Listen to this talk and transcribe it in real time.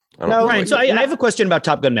I don't No, know. Ryan, so I have a question about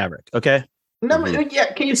Top Gun Maverick. Okay. No, Mhm.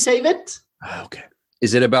 yeah. Can you save it? Okay.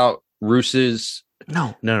 Is it about roosters?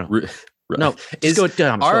 No. Roo- No. Is Just go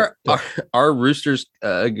down. are roosters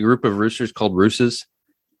a group of roosters called rooses?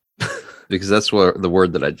 Because that's what the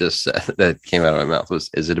word that I just said that came out of my mouth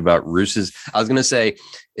was. Is it about rooses? I was gonna say,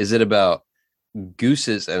 is it about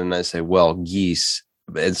gooses? And I say, well, geese,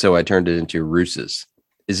 and so I turned it into rooses.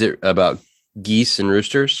 Is it about geese and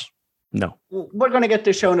roosters? No. We're going to get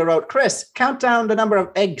this show on the road. Chris, count down the number of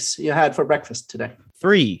eggs you had for breakfast today.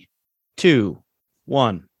 3, 2,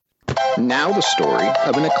 1. Now the story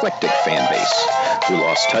of an eclectic fan base who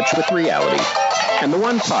lost touch with reality and the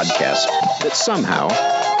one podcast that somehow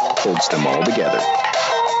holds them all together.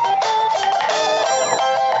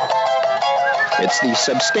 It's the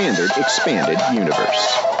Substandard Expanded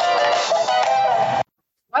Universe.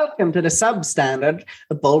 Welcome to the Substandard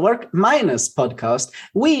Bulwark Minus podcast.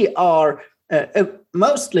 We are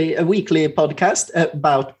mostly a weekly podcast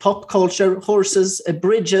about pop culture, horses,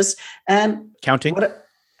 bridges, and Counting.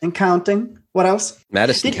 counting. What else?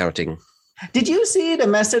 Madison counting. Did you see the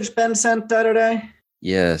message Ben sent the other day?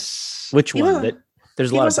 Yes. Which He one? was- That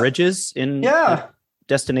there's a he lot was- of bridges in Yeah,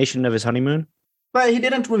 destination of his honeymoon. but he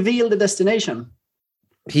didn't reveal the destination.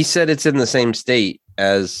 He said it's in the same state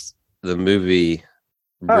as the movie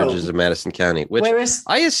Bridges of Madison County, which Where is?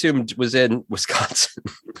 I assumed was in Wisconsin.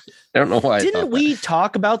 I don't know why. Didn't we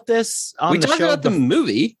talk about this on We the talked show? about the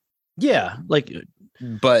movie, Yeah, like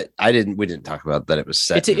but we didn't talk about that it was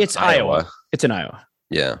set. it's in Iowa. It's in Iowa.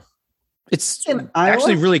 Yeah. It's In Iowa?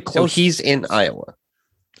 actually really So close. he's in Iowa.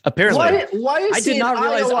 Apparently, Why is I did he in not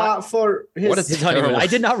realize Iowa for his? What a his honeymoon. terrible- I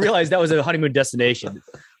did not realize that was a honeymoon destination.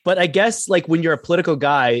 But I guess like when you're a political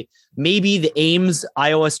guy, maybe the Ames,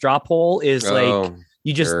 Iowa strop hole is like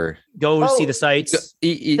you just sure. go Oh, see the sites. the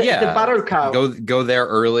Yeah. butter cow. Go there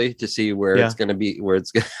early to see where Yeah. it's going to be, where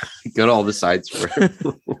it's going to go to all the sites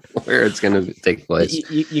where it's going to take place.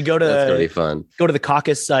 You go That's going to be to fun. the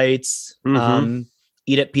caucus sites, Mhm.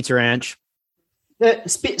 eat at Pizza Ranch.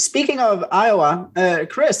 Speaking of Iowa,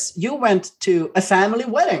 Chris, you went to a family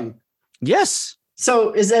wedding. Yes.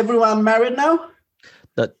 So is everyone married now?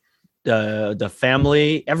 The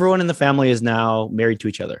family, everyone in the family is now married to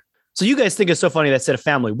each other. So you guys think it's so funny that said a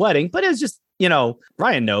family wedding, but it's just,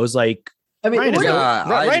 Ryan knows like I mean, Ryan has we're- no, Yeah,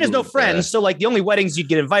 I Ryan has no didn't, friends. So like the only weddings you'd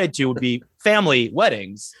get invited to would be family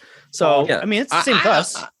weddings. So Yeah. I mean, it's the same with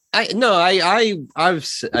us.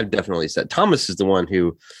 I've definitely said Thomas is the one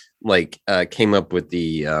who came up with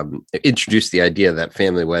the introduced the idea that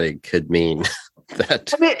family wedding could mean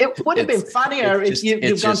that. I mean, it would have been It's- funnier it's if you've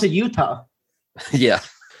just- gone to Utah. Yeah.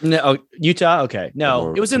 No, Utah. Okay,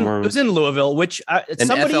 no, it was in Louisville, which An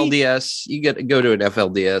somebody. FLDS, you get to go to an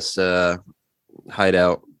FLDS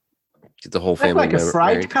hideout, get the whole Is that family like a member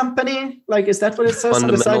fried married. company? Like, is that what it says on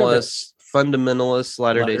the side of it? Fundamentalist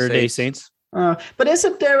Latter-day Latter-day Saints. Saints. But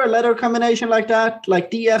isn't there a letter combination like that, like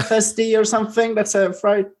DFSD or something? That's a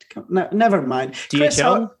fried. No, never mind. Chris,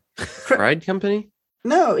 DHL. Fried company?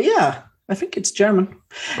 no, yeah, I think it's German.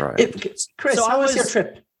 Right. Chris, So I how was your was-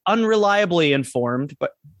 trip? Unreliably informed,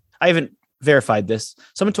 but I haven't verified this.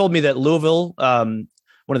 Someone told me that Louisville, one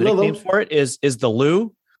of the Louisville. nicknames for it is the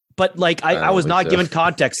Lou. But like I was don't not think so. given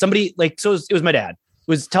context. Somebody it was my dad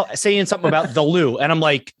was saying something about the Lou, and I'm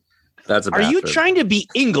like, That's a are you bathroom. trying to be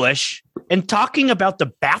English and talking about the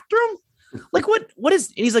bathroom? Like what is?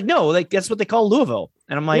 And he's like, no, like that's what they call Louisville.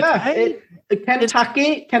 And I'm like, Yeah, hey,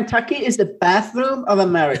 Kentucky is the bathroom of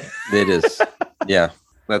America. It is. Yeah.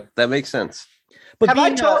 That makes sense. but have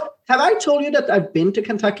being, I told you that I've been to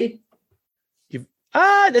Kentucky?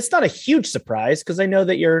 that's not a huge surprise because I know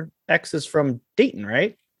that your ex is from Dayton,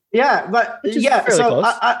 right? Yeah, but Which is yeah, fairly so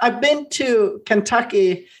close. I've been to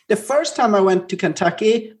Kentucky. The first time I went to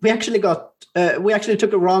Kentucky, we actually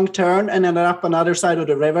took a wrong turn and ended up on the other side of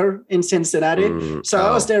the river in Cincinnati. So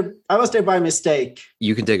I was there by mistake.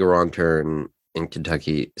 You can take a wrong turn in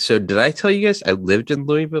Kentucky. So did I tell you guys I lived in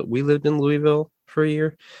Louisville? We lived in Louisville for a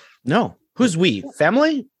year. No, who's we?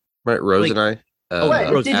 Family? Right, Rose Like- and I.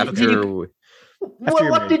 Wait, Rose, did after you- After Well,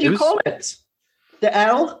 you're what married. did It you was- call it? The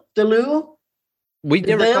L, the Lou. we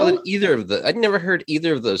never Bill? called it either of the. I'd never heard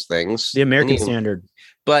either of those things. The American Any- standard.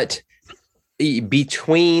 But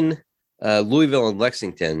between Louisville and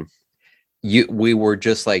Lexington, we were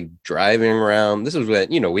just like driving around. This was when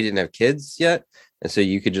we didn't have kids yet, and so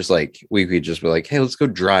you could just we could just be like, hey, let's go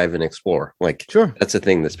drive and explore. Like Sure, that's a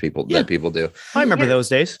thing that people do. I remember those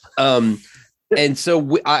days. And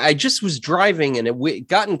so I just was driving, and it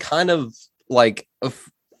gotten kind of like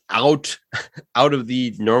out of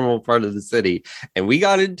the normal part of the city, and we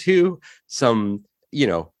got into some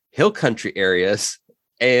hill country areas,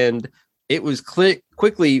 and it was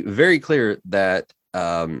quickly very clear that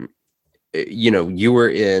you were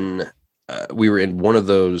in we were in one of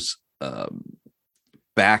those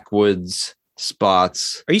backwoods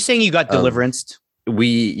spots. Are you saying you got deliverenced?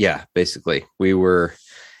 Basically we were.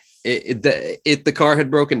 The car had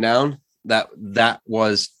broken down. That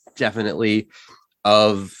was definitely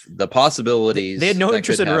of the possibilities. They had no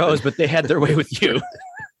interest in Rose, but they had their way with you.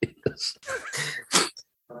 Yes.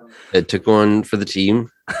 It took one for the team.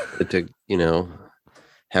 It took,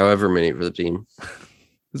 however many for the team.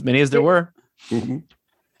 As many as there were. Mm-hmm.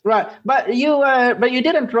 Right. But you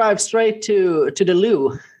didn't drive straight to the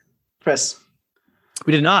loo, Chris.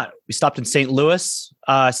 We did not. We stopped in St. Louis,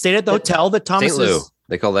 stayed at the hotel that Thomas St. Lou.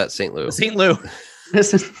 They call that St. Lou. St. Lou.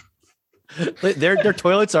 Their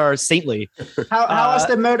toilets are saintly. How is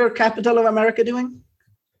the murder capital of America doing?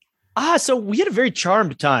 So we had a very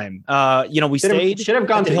charmed time. We should have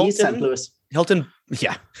gone to East St. Louis. Hilton,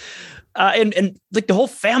 yeah. And like the whole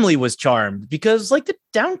family was charmed because like the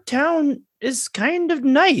downtown is kind of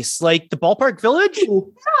nice. Like the Ballpark Village.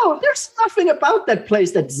 No, there's nothing about that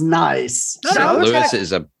place that's nice. St. Louis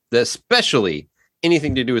is especially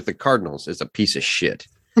anything to do with the Cardinals is a piece of shit.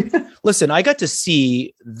 Listen, I got to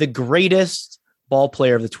see the greatest ball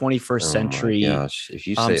player of the 21st century. Gosh, if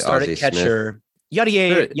you say started Ozzie catcher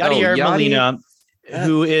Yadier Molina,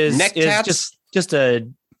 who is just a.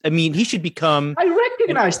 I mean, he should become. I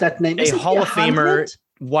recognize that name. A Hall of Famer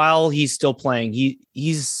while he's still playing.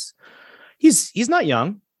 He's not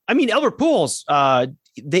young. I mean, Albert Pujols.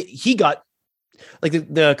 He got like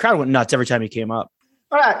the crowd went nuts every time he came up.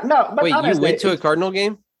 All right, no, but wait, honestly, you went to a Cardinal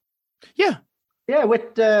game? Yeah,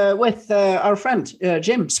 with our friend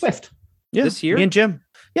Jim Swift. Yeah, this year, me and Jim.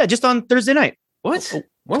 Yeah, just on Thursday night. What?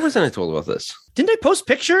 Why wasn't I told about this? Didn't I post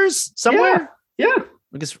pictures somewhere? Yeah.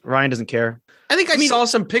 I guess Ryan doesn't care. I think I saw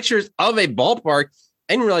some pictures of a ballpark.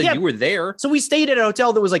 I didn't realize you were there. So we stayed at a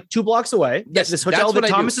hotel that was like 2 blocks away. Yes, this hotel that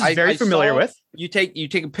Thomas is very familiar with. You take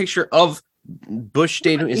a picture of Busch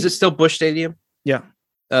Stadium. Is it still Busch Stadium? Yeah.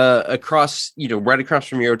 Across, right across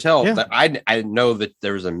from your hotel. Yeah. I didn't know that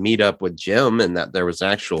there was a meetup with Jim and that there was an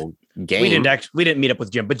actual game. We didn't meet up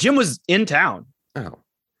with Jim, but Jim was in town. Oh,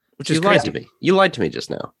 which is lied crazy. to me. You lied to me just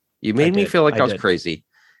now. You made me feel like I was crazy,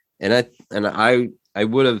 and I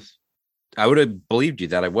would have believed you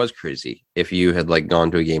that I was crazy if you had like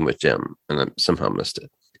gone to a game with Jim and I somehow missed it.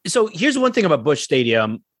 So here's one thing about Busch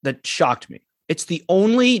Stadium that shocked me. It's the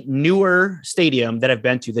only newer stadium that I've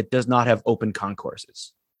been to that does not have open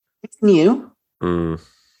concourses. It's new.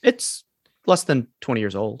 It's less than 20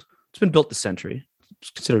 years old. It's been built this century.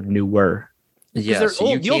 It's considered newer. Yeah,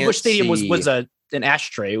 so the old Busch Stadium was an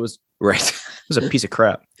ashtray. It was right. It was a piece of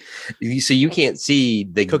crap. So you can't see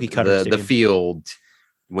the cookie cutter the field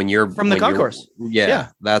when you're from the concourse. Yeah,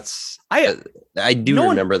 that's I do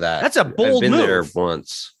remember that. That's a bold I've been move. there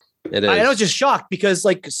once. It is. I was just shocked because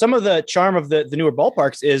like some of the charm of the newer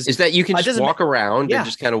ballparks is that you can just walk around and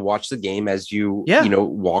just kind of watch the game as you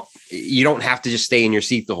walk. You don't have to just stay in your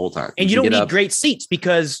seat the whole time. And you don't need great seats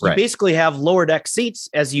because you basically have lower deck seats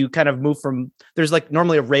as you kind of move from. There's like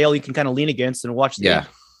normally a rail you can kind of lean against and watch the game.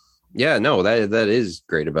 Yeah, no, that is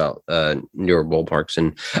great about newer ballparks.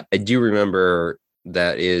 And I do remember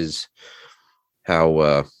that is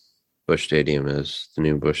how Busch Stadium is, the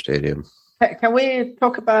new Busch Stadium. Can we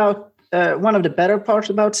talk about one of the better parts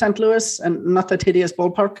about St. Louis and not that hideous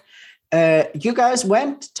ballpark? You guys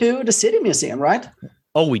went to the City Museum, right?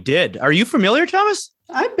 Oh, we did. Are you familiar, Thomas?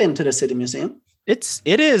 I've been to the City Museum. It's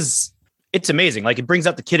amazing. Like it brings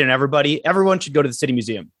out the kid in everybody. Everyone should go to the City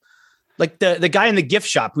Museum. Like the guy in the gift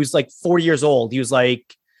shop who's like 40 years old. He was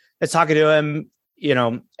like, I was talking to him,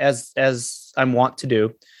 as I'm wont to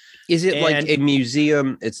do. Is it like a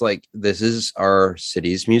museum? It's like, this is our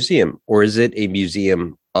city's museum, or is it a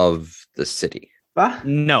museum of the city?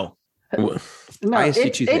 No. I see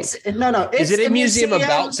two things. Is it a museum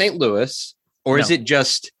about St. Louis, or is it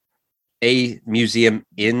just a museum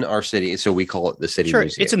in our city? So we call it the City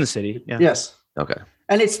Museum. It's in the city. Yeah. Yes. Okay.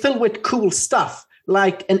 And it's filled with cool stuff.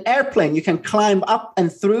 Like an airplane, you can climb up and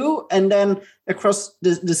through, and then across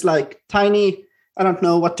this like tiny, I don't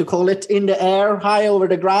know what to call it, in the air, high over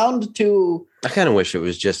the ground to... I kind of wish it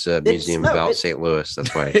was just a museum about St. Louis.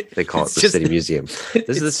 That's why they call it the City Museum.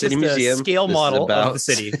 This is the City Museum. Scale model of the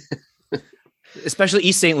city, especially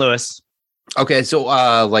East St. Louis. Okay, so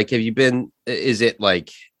have you been? Is it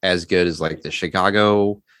like as good as like the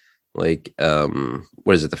Chicago? Like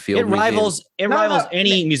what is it? The Field. It rivals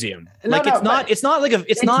any museum. It's not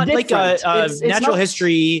like a natural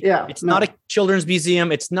history. Yeah, it's not a children's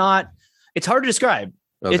museum. It's hard to describe.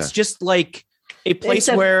 Okay. It's just like a place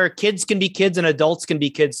where kids can be kids and adults can be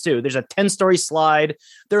kids too. There's a 10-story slide.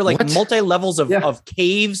 There are like multi-levels of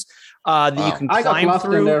caves that you can climb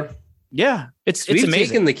through. There. Yeah, it's We've amazing.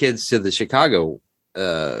 Taken the kids to the Chicago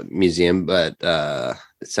museum, but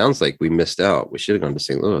it sounds like we missed out. We should have gone to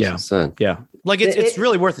St. Louis instead. Yeah, like it's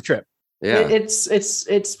really worth the trip. Yeah,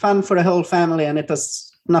 it's fun for the whole family, and it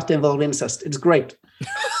does not involve incest. It's great.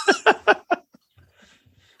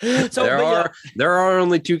 So there are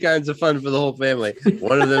only two kinds of fun for the whole family.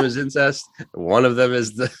 One of them is incest. One of them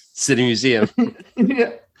is the city museum.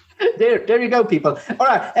 Yeah. There you go, people. All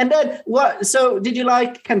right, and then what? So, did you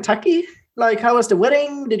like Kentucky? Like, how was the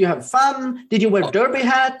wedding? Did you have fun? Did you wear derby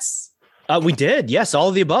hats? We did. Yes, all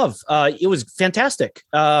of the above. It was fantastic.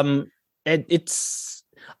 And it's.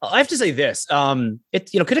 I have to say this.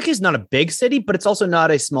 Kentucky is not a big city, but it's also not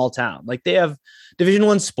a small town. Like they have Division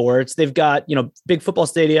I sports. They've got big football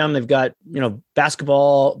stadium. They've got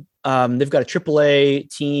basketball. They've got a AAA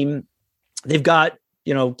team. They've got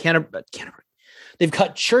Canterbury. They've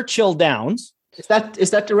got Churchill Downs. Is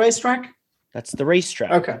that the racetrack? That's the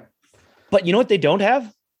racetrack. Okay. But you know what they don't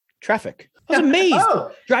have? Traffic. I was amazed.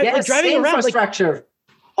 Driving around. Infrastructure.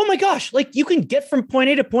 Oh my gosh. Like you can get from point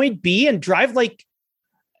A to point B and drive like,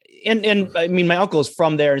 and I mean, my uncle is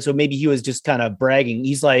from there. And so maybe he was just kind of bragging.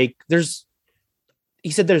 He's like,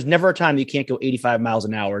 he said, there's never a time that you can't go 85 miles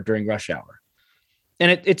an hour during rush hour.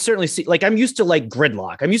 And it certainly like, I'm used to like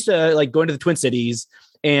gridlock. I'm used to like going to the Twin Cities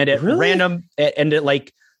and at random and at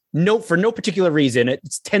like, for no particular reason,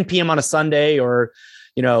 it's 10 PM on a Sunday or,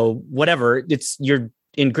 whatever, you're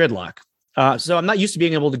in gridlock. So I'm not used to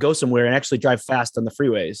being able to go somewhere and actually drive fast on the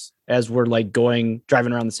freeways as we're like driving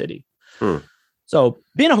around the city. So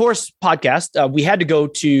being a horse podcast, we had to go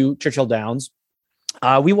to Churchill Downs.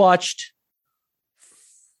 We watched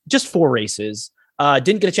just 4 races.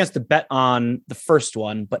 Didn't get a chance to bet on the first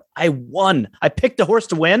one, but I won. I picked a horse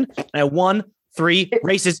to win and I won 3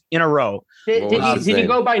 races in a row. Did you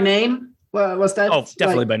go by name? Was that? Oh,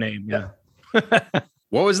 definitely by name. Yeah.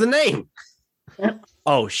 What was the name?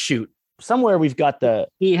 Oh, shoot. Somewhere we've got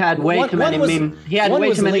he had way too many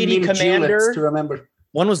Lady Commander to remember.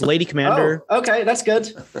 One was Lady Commander. Oh, okay, that's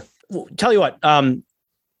good. Well, tell you what, I'll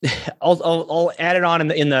add it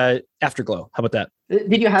on in the afterglow. How about that?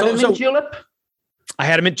 Did you have a mint julep? I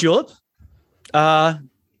had a mint julep.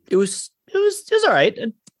 It was all right.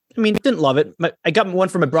 I mean, didn't love it. I got one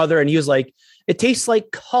from my brother, and he was like, "It tastes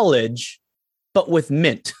like college, but with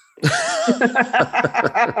mint."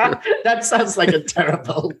 That sounds like a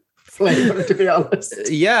terrible flavor, to be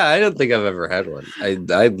honest. Yeah, I don't think I've ever had one.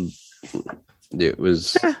 It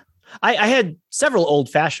was. I had several old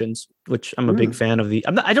fashions, which I'm a big fan of.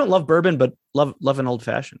 I don't love bourbon, but love an old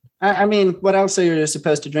fashioned. I mean, what else are you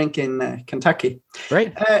supposed to drink in Kentucky?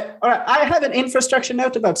 Right. All right. I have an infrastructure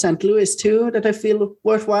note about St. Louis too that I feel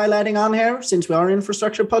worthwhile adding on here, since we are an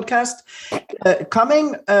infrastructure podcast.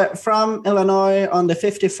 Coming from Illinois on the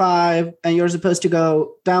 55, and you're supposed to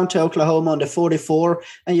go down to Oklahoma on the 44,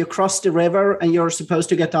 and you cross the river, and you're supposed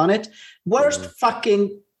to get on it. Worst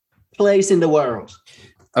fucking place in the world.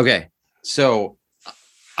 Okay, so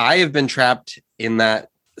I have been trapped in that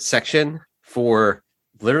section for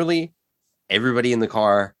literally everybody in the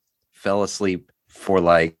car fell asleep for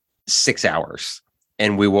like 6 hours,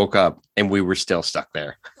 and we woke up and we were still stuck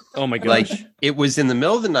there. Oh my gosh. Like it was in the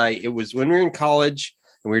middle of the night. It was when we were in college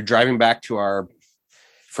and we were driving back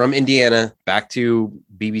from Indiana back to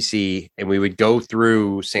BBC, and we would go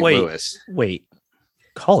through St. Louis. Wait,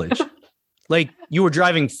 college? Like you were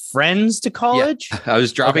driving friends to college? Yeah, I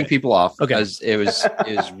was dropping people off. Okay. It was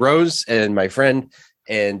Rose and my friend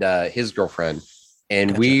and his girlfriend.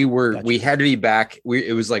 And we had to be back.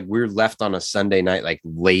 It was like we were left on a Sunday night, like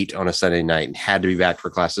late on a Sunday night, and had to be back for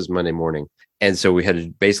classes Monday morning. And so we had to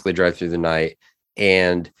basically drive through the night.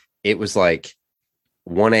 And it was like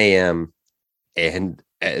 1 a.m. and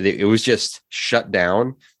it was just shut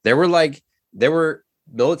down. There were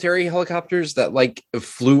military helicopters that like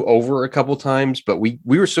flew over a couple times, but we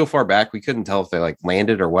were so far back we couldn't tell if they like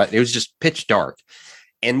landed or what. It was just pitch dark,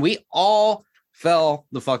 and we all fell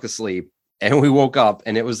the fuck asleep, and we woke up,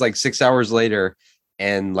 and it was like 6 hours later,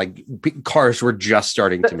 and like cars were just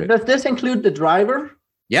starting to move. Does this include the driver?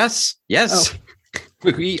 Yes. Oh.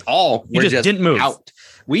 We all were just didn't move out.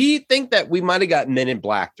 We think that we might have got Men in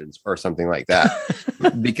Black or something like that,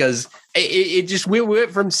 because it just, we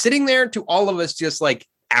went from sitting there to all of us just like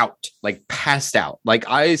out, like passed out. Like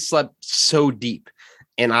I slept so deep,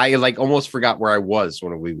 and I like almost forgot where I was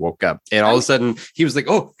when we woke up. And all of a sudden he was like,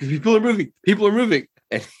 "Oh, people are moving.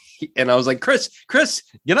 And I was like, Chris,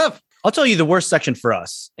 get up." I'll tell you the worst section for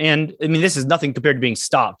us. And I mean, this is nothing compared to being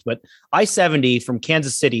stopped, but I-70 from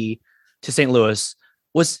Kansas City to St. Louis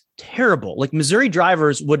was terrible. Like Missouri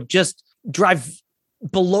drivers would just drive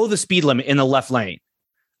below the speed limit in the left lane.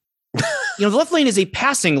 The left lane is a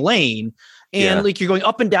passing lane, and like you're going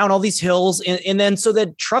up and down all these hills, and then so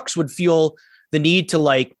that trucks would feel the need to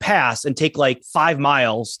like pass and take like 5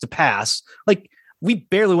 miles to pass. Like we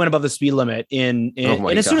barely went above the speed limit and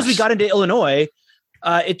as soon as we got into Illinois,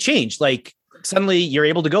 it changed. Like suddenly you're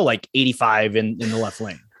able to go like 85 in the left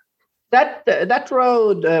lane. That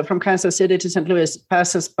road from Kansas City to St. Louis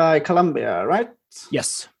passes by Columbia, right?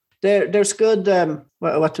 Yes. There's good,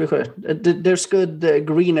 what do we call it? There's good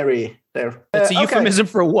greenery there. It's a euphemism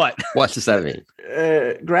for what? What does that mean?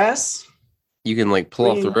 Grass. You can like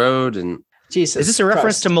pull off the road and... Jesus. Is this a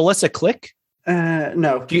reference to Melissa Click?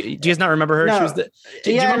 No. Do you guys not remember her? No. She was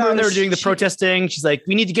do you remember when they were doing the protesting? She's like,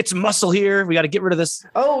 we need to get some muscle here. We got to get rid of this.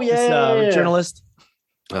 Oh, yeah. Journalist.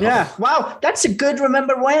 Oh. Yeah. Wow. That's a good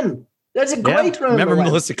remember when. That's a great remember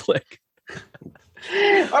Melissa Click.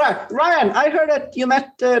 All right. Ryan, I heard that you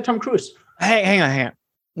met Tom Cruise. Hey, hang on.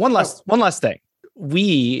 One last thing.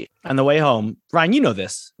 We, on the way home, Ryan, you know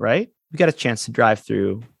this, right? We got a chance to drive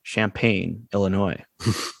through Champaign, Illinois.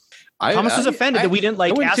 Thomas was offended that we didn't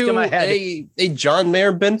ask him ahead. A John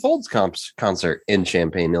Mayer Ben Folds concert in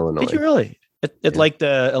Champaign, Illinois. Did you really? At like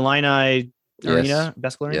the Illini Arena,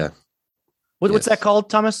 basketball arena? Yeah. What's that called,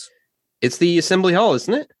 Thomas? It's the Assembly Hall,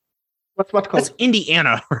 isn't it? What's what called? That's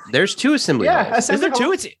Indiana. There's 2 Assembly Halls. Is there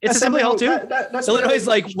 2? It's Assembly Hall too? Illinois is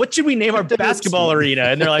like, what should we name our basketball arena?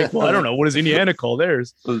 And they're like, well, I don't know. What does Indiana call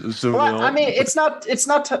theirs? Well, I mean, it's not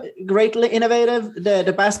greatly innovative.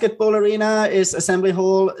 The basketball arena is Assembly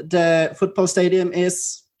Hall. The football stadium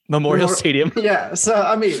is Memorial Stadium. Yeah. So,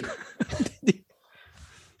 I mean.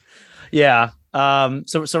 Yeah.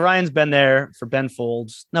 So Ryan's been there for Ben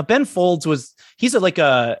Folds. Now, Ben Folds he's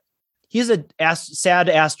a sad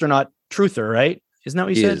astronaut truther, right? Isn't that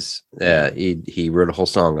what he said? Is. Yeah, he wrote a whole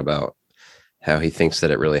song about how he thinks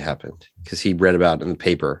that it really happened because he read about it in the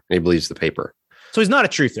paper and he believes the paper. So he's not a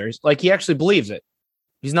truther. Like he actually believes it.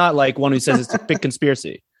 He's not like one who says it's a big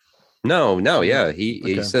conspiracy. No, yeah.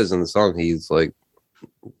 He says in the song he's like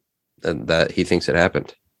that he thinks it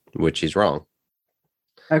happened, which he's wrong.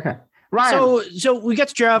 Okay. Ryan. So we get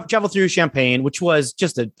to travel through Champaign, which was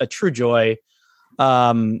just a true joy.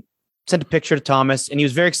 Sent a picture to Thomas and he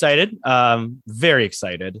was very excited. Very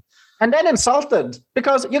excited. And then insulted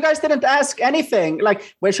because you guys didn't ask anything.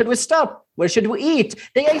 Like, where should we stop? Where should we eat?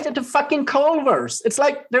 They ate at the fucking Culver's. It's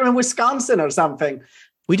like they're in Wisconsin or something.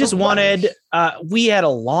 We just wanted, we had a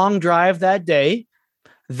long drive that day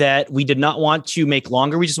that we did not want to make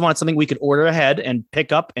longer. We just wanted something we could order ahead and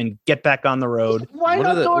pick up and get back on the road. Why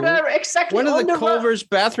not go there exactly? What are the Culver's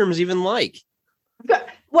bathrooms even like?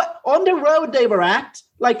 What on the road they were at?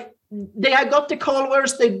 Like they had got the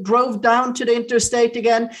Culver's, they drove down to the interstate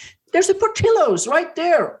again. There's a Portillo's right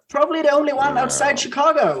there. Probably the only one outside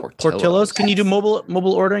Chicago. Portillo's? Can you do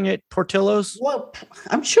mobile ordering at Portillo's? Well,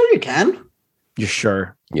 I'm sure you can. You're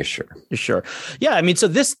sure? You're sure? You're sure? Yeah. I mean, so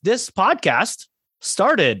this podcast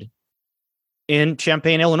started in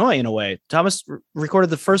Champaign, Illinois, in a way. Thomas recorded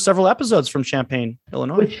the first several episodes from Champaign,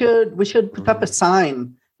 Illinois. We should put up a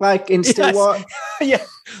sign like in Stillwater. Yeah,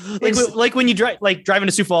 like when you drive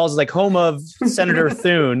into Sioux Falls, like home of Senator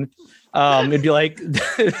Thune. It'd be like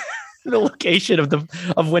the location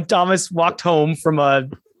of when Thomas walked home from a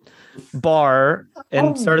bar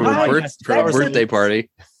and started the birthday party.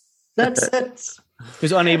 That's it. He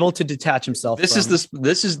was unable to detach himself. This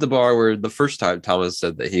is the bar where the first time Thomas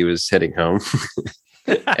said that he was heading home.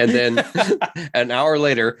 And then an hour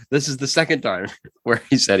later, this is the second time where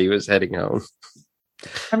he said he was heading home.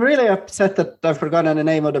 I'm really upset that I've forgotten the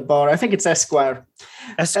name of the bar. I think it's Esquire.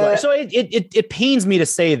 So it pains me to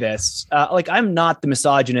say this. Like I'm not the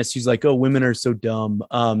misogynist who's like, oh, women are so dumb.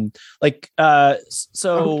 Okay,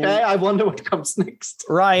 I wonder what comes next.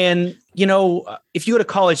 Ryan, if you go to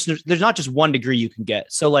college, there's not just one degree you can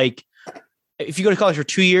get. So like, if you go to college for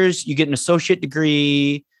 2 years, you get an associate's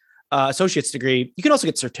degree. You can also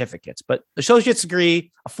get certificates, but associate's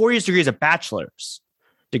degree, a 4 years degree is a bachelor's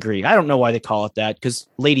degree. I don't know why they call it that because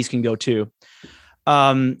ladies can go too.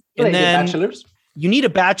 And then bachelor's. You need a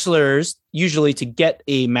bachelor's usually to get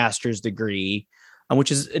a master's degree, which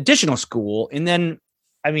is additional school. And then,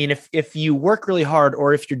 I mean, if you work really hard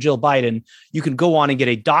or if you're Jill Biden, you can go on and get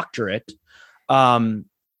a doctorate. My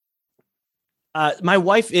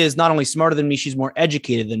wife is not only smarter than me, she's more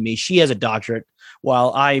educated than me. She has a doctorate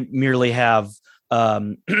while I merely have,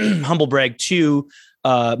 humble brag, 2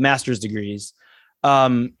 master's degrees.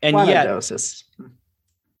 And yet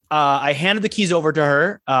I handed the keys over to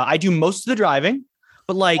her. I do most of the driving,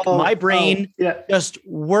 but my brain just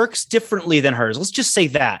works differently than hers. Let's just say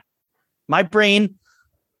that. My brain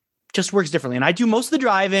just works differently. And I do most of the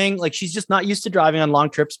driving. Like she's just not used to driving on long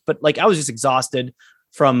trips, but like I was just exhausted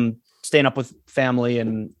from staying up with family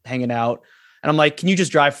and hanging out. And I'm like, can you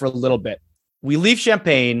just drive for a little bit? We leave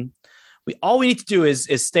Champaign. All we need to do is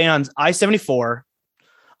stay on I-74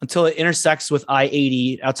 until it intersects with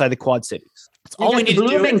I-80 outside the Quad Cities. That's all we need to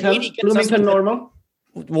do. Bloomington Normal.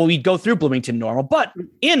 Well, we'd go through Bloomington Normal, but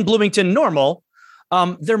in Bloomington Normal,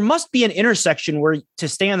 there must be an intersection where to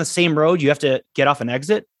stay on the same road, you have to get off an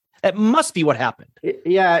exit. That must be what happened.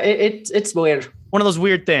 Yeah, it's weird. One of those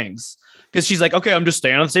weird things. Because she's like, okay, I'm just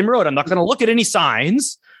staying on the same road. I'm not going to look at any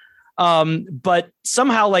signs. But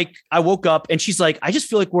somehow, like, I woke up and she's like, I just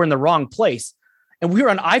feel like we're in the wrong place. And we were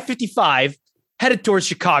on I-55 headed towards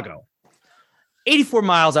Chicago. 84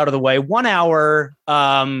 miles out of the way, 1 hour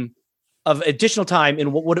of additional time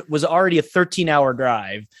in what was already a 13-hour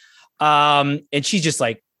drive. And she's just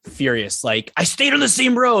like furious. Like, I stayed on the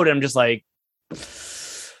same road. And I'm just like,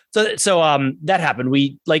 so that happened.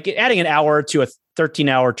 We like adding an hour to a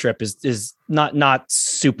 13-hour trip is not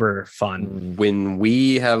super fun. When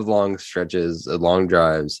we have long stretches, long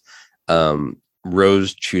drives,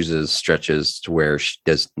 Rose chooses stretches to where she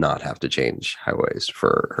does not have to change highways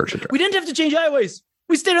for her to drive. We didn't have to change highways.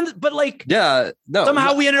 We stayed on, but like,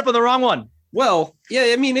 somehow we ended up on the wrong one. Well,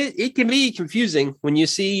 yeah, I mean, it can be confusing when you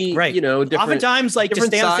see, right. Different. Oftentimes, like to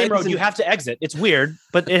stay on the same road, you have to exit. It's weird,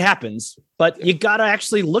 but it happens. But you got to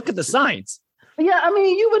actually look at the signs. Yeah,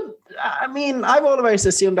 I mean, I've always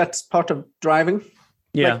assumed that's part of driving.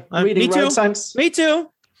 Yeah, like reading me too. road signs. Me too.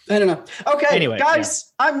 I don't know. Okay, anyway,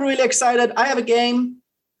 guys, yeah. I'm really excited. I have a game.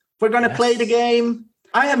 We're going to play the game.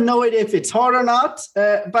 I have no idea if it's hard or not,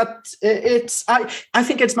 but I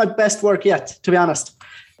think it's my best work yet, to be honest.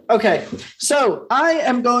 Okay, so I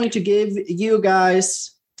am going to give you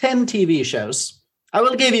guys 10 TV shows. I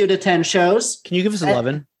will give you the 10 shows. Can you give us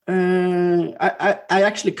 11? I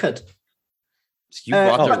actually could. So you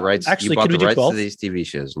bought the rights. Actually, you bought the rights 12? to these TV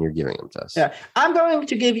shows, and you're giving them to us. Yeah, I'm going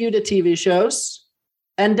to give you the TV shows,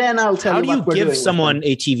 and then I'll tell you what we're doing. How do you give someone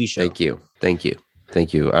a TV show? Thank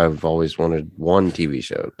you. I've always wanted one TV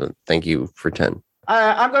show. But thank you for 10.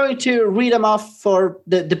 I'm going to read them off for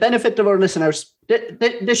the benefit of our listeners.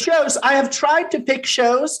 The shows, I have tried to pick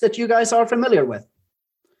shows that you guys are familiar with.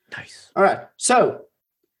 Nice. All right. So,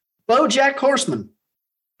 BoJack Horseman,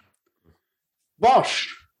 Bosch,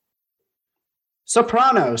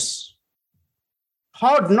 Sopranos,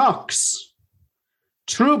 Hard Knocks,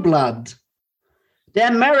 True Blood, The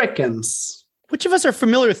Americans. Which of us are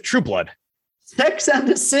familiar with True Blood? Sex and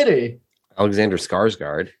the City. Alexander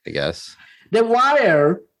Skarsgård, I guess. The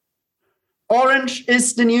Wire. Orange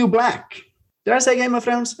is the New Black. Did I say Game of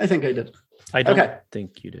Thrones? I think I did. I don't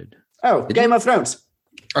think you did. Oh, Game of Thrones.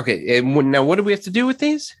 Okay, and now what do we have to do with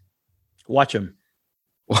these? Watch them.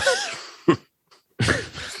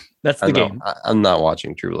 That's the game. I'm not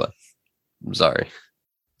watching True Blood. I'm sorry.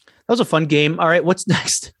 That was a fun game. All right, what's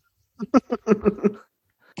next?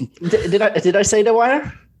 Did I say The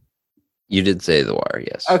Wire? You did say The Wire,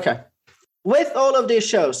 yes. Okay. With all of these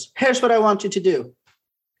shows, here's what I want you to do.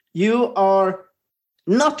 You are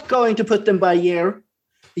not going to put them by year.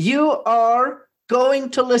 You are going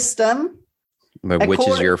to list them. But which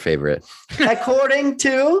is your favorite? According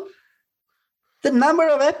to the number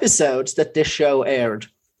of episodes that this show aired.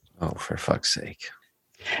 Oh, for fuck's sake.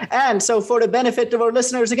 And so for the benefit of our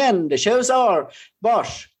listeners, again, the shows are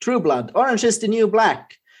Bosch, True Blood, Orange is the New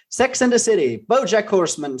Black, Sex and the City, BoJack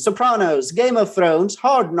Horseman, Sopranos, Game of Thrones,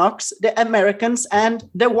 Hard Knocks, The Americans, and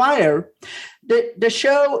The Wire. The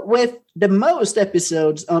show with the most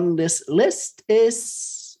episodes on this list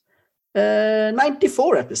is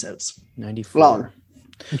 94 episodes. 94. Long.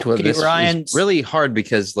 Well, Okay, this Ryan, is really hard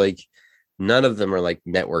because none of them are like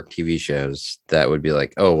network TV shows that would be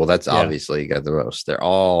like, oh, well, that's obviously got the most. They're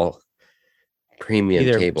all premium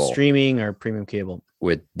either cable, streaming or premium cable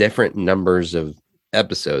with different numbers of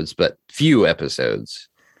episodes, but few episodes.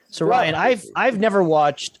 So Ryan, I've never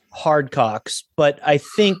watched Hard Cocks, but I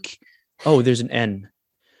think there's an N.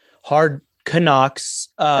 Hard Canucks.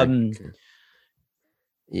 Yeah.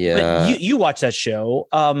 But you watch that show.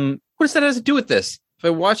 What does that have to do with this? If I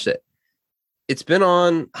watched it, it's been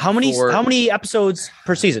on how many episodes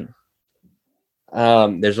per season?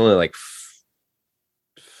 There's only like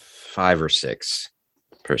 5 or 6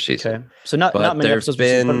 per season. Okay, so not many episodes per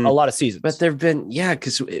season, but a lot of seasons. But there've been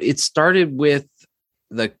because it started with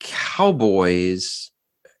the Cowboys.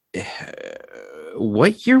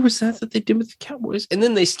 What year was that they did with the Cowboys? And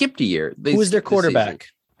then they skipped a year. Who was their quarterback?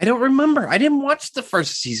 I don't remember. I didn't watch the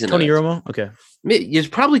first season. Tony Romo? Okay. It's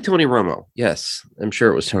probably Tony Romo. Yes. I'm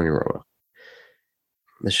sure it was Tony Romo.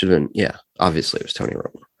 This should have been, obviously it was Tony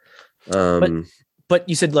Romo. But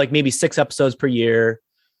you said like maybe 6 episodes per year.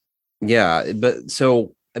 Yeah, but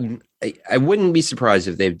so I wouldn't be surprised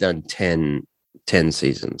if they've done 10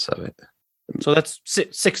 seasons of it. So that's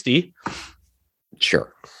 60.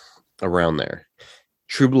 Sure, around there.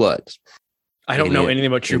 True Blood. I don't know anything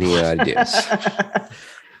about True Blood. Ideas?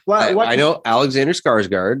 Well, I know Alexander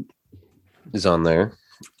Skarsgård is on there.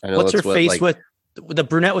 I know What's her face with the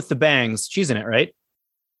brunette with the bangs? She's in it, right?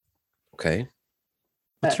 Okay.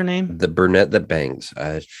 What's her name? The brunette that bangs.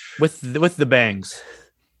 With the bangs.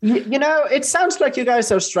 You know, it sounds like you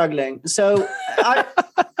guys are struggling. So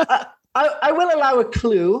I will allow a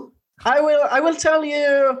clue. I will tell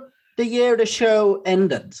you the year the show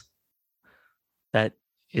ended. That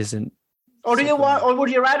isn't. Or do you want? Or would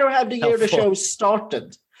you rather have the year the show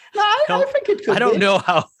started? No, I think it could. I don't know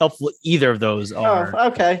how helpful either of those are. Oh,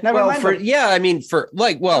 okay. Never mind.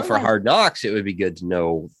 For Hard Knocks, it would be good to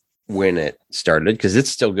know when it started because it's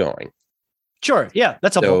still going. Sure. Yeah,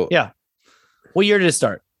 that's helpful. Yeah. What year did it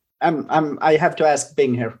start? I have to ask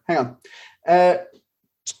Bing here. Hang on.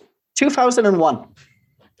 2001.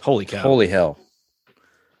 Holy cow. Holy hell.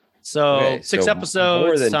 So 6 episodes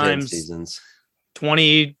more than times 10 seasons.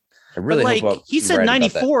 20. I really hope he said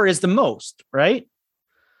 94 is the most, right?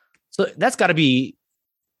 So that's got to be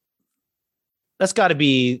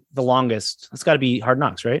the longest. That's got to be Hard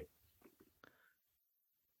Knocks, right?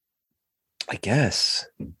 I guess.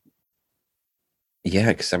 Yeah,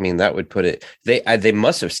 because I mean that would put it. They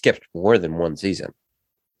must have skipped more than one season.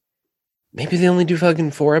 Maybe they only do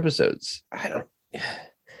fucking 4 episodes. I don't.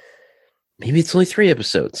 Maybe it's only 3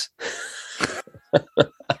 episodes.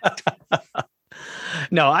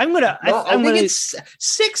 No, I'm gonna. I think it's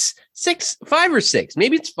 5 or 6.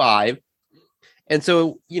 Maybe it's 5. And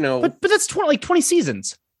so but that's 20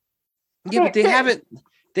 seasons. Yeah, but they haven't.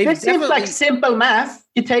 It seems like simple math.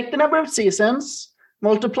 You take the number of seasons,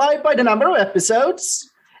 multiply it by the number of episodes,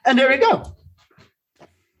 and there you go.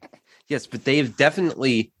 Yes, but they've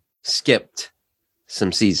definitely skipped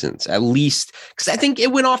some seasons, at least, because I think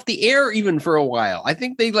it went off the air even for a while. I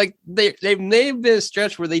think they've named this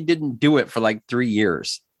stretch where they didn't do it for like 3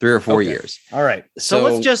 years, 3 or 4 years. All right.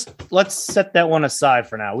 So let's set that one aside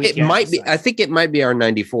for now. It might be. I think it might be our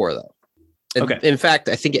 94 though. Okay. In fact,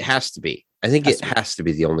 I think it has to be. I think it has to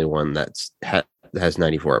be the only one that has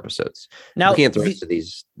 94 episodes. Now, looking at the rest of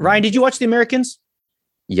these, Ryan, did you watch The Americans?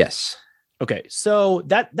 Yes. Okay, so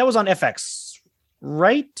that was on FX,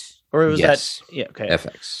 right? Or was that? Yeah. Okay.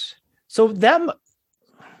 FX. So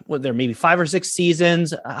there maybe 5 or 6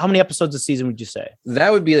 seasons. How many episodes a season would you say?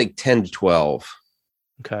 That would be like 10 to 12.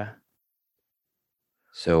 Okay.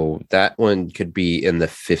 So that one could be in the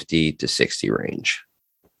 50 to 60 range.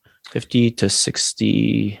 50 to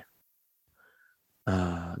 60.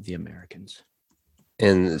 The Americans.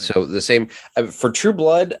 And so the same for True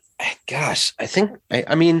Blood. Gosh, I think I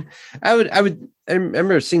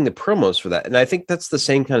remember seeing the promos for that, and I think that's the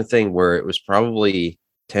same kind of thing where it was probably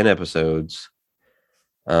 10 episodes.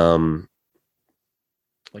 I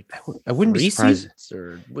wouldn't be surprised.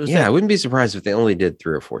 I wouldn't be surprised if they only did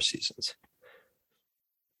 3 or 4 seasons.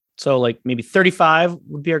 So like maybe 35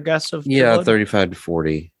 would be our guess of 35 to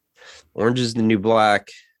 40. Orange is the New Black.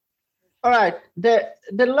 All right. The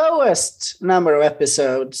lowest number of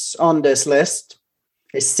episodes on this list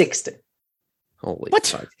is 60. Holy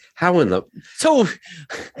fuck. How in the... So...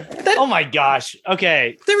 oh my gosh.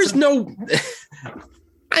 Okay. There is no...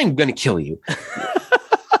 I'm going to kill you.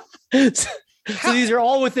 So these are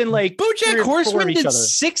all within like... BoJack Horseman did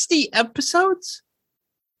 60 episodes?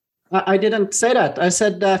 I didn't say that. I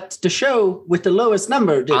said that the show with the lowest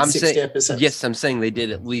number did 60 episodes. Yes, I'm saying they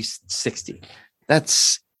did at least 60.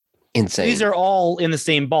 That's... insane. These are all in the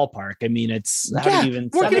same ballpark. I mean, it's we're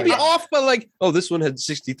going to be off by like, this one had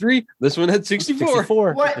 63, this one had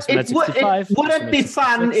 64. Wouldn't be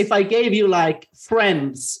fun if I gave you like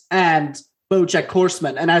Friends and BoJack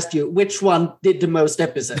Horseman and asked you which one did the most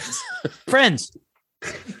episodes? Friends.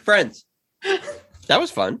 That was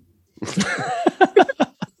fun.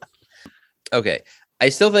 Okay, I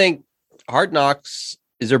still think Hard Knocks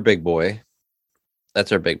is our big boy.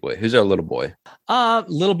 That's our big boy. Who's our little boy?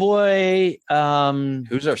 Little boy.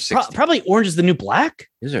 Who's our 60? Probably Orange is the New Black.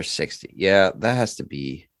 Who's our 60? Yeah, that has to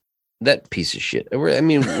be that piece of shit. I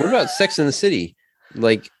mean, what about Sex in the City?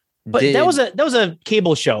 Like, but that was a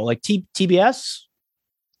cable show, like TBS,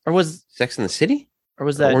 or was Sex in the City, or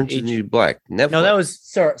was that Orange is the New Black? Netflix. No, that was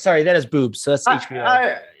sorry, that is boobs. So that's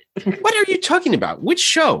HBO. What are you talking about? Which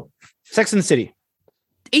show? Sex in the City.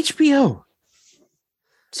 HBO.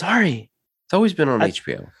 Sorry. It's always been on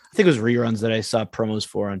HBO. I think it was reruns that I saw promos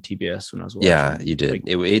for on TBS when I was watching. Yeah, you did.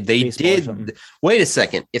 Like, they did. Wait a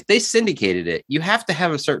second. If they syndicated it, you have to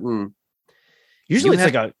have a certain Usually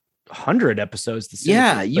it's like 100 episodes. To syndicate,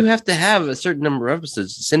 yeah, you have to have a certain number of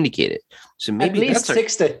episodes to syndicate it. So maybe at least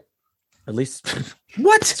 60. At least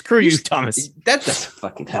what? Screw you, Thomas. That doesn't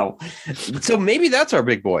fucking help. So maybe that's our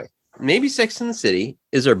big boy. Maybe Sex and the City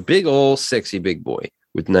is our big old sexy big boy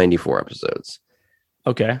with 94 episodes.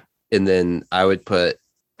 Okay. And then I would put,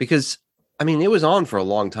 because I mean, it was on for a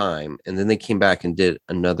long time, and then they came back and did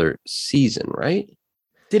another season, right?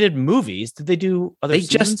 They did movies. Did they do other They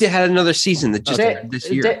seasons? just had another season that just this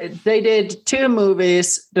year. They did 2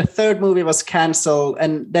 movies. The 3rd movie was canceled,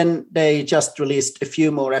 and then they just released a few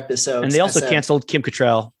more episodes. And they also canceled Kim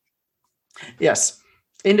Cattrall. Yes.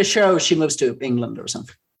 In the show, she moves to England or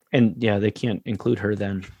something. And yeah, they can't include her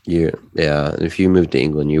then. Yeah. If you move to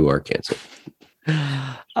England, you are canceled.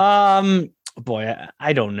 Boy,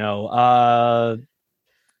 I don't know.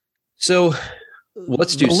 So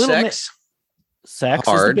let's do sex. Sex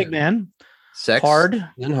hard. is the big man. Sex hard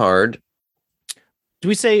and hard. Do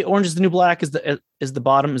we say Orange is the New Black is the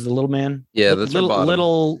bottom, is the little man? Yeah, that's little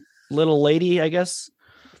bottom. little lady, I guess.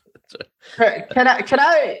 I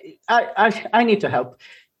need to help.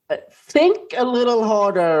 Think a little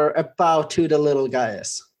harder about who the little guy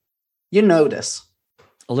is. You know this.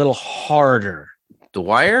 A little harder. The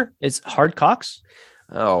Wire? It's Hard Cox?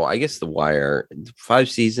 Oh, I guess The Wire. 5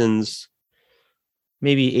 seasons.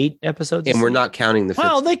 Maybe 8 episodes. And we're not counting the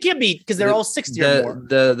Well, fifth. they can be because they're all 60 or more.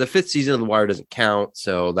 The 5th season of The Wire doesn't count,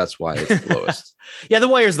 so that's why it's the lowest. Yeah, The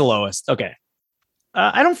Wire's the lowest. Okay.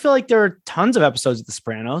 I don't feel like there are tons of episodes of The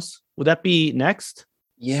Sopranos. Would that be next?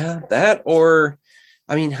 Yeah, that or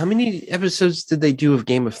I mean, how many episodes did they do of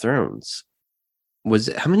Game of Thrones?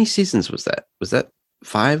 How many seasons was that? Was that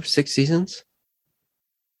 5, 6 seasons?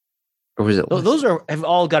 Or was it Those have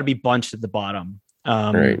all got to be bunched at the bottom.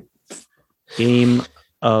 Right. Game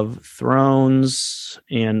of Thrones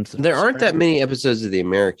and there aren't that many episodes of The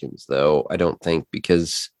Americans, though, I don't think,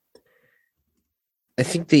 because I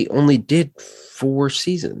think they only did 4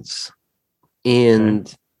 seasons.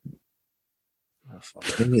 And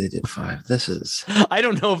maybe they did 5. This is I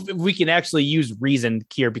don't know if we can actually use reason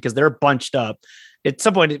here because they're bunched up. At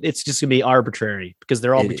some point, it's just gonna be arbitrary because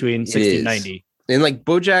they're all between 60 and 90. And like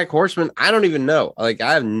BoJack Horseman, I don't even know. Like,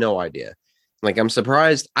 I have no idea. Like, I'm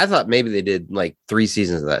surprised. I thought maybe they did like 3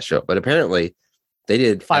 seasons of that show, but apparently they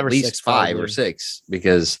did 5 at or least 6, 5 probably. or 6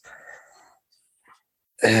 because.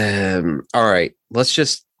 All right, let's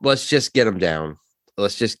just get them down.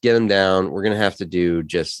 Let's just get them down. We're gonna have to do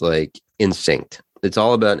just like instinct. It's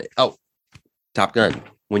all about Top Gun.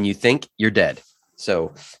 When you think, you're dead.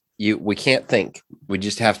 So we can't think. We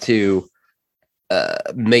just have to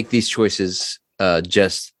make these choices.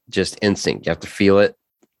 Just instinct. You have to feel it.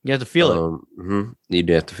 You have to feel it. Mm-hmm. You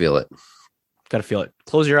do have to feel it. Got to feel it.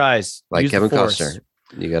 Close your eyes. Like Use Kevin the force. Costner.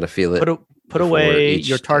 You got to feel it. Put away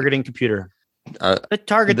your targeting computer. The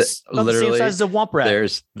target's about the same size as a Womp Rat.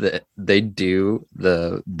 There's they do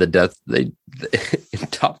the death in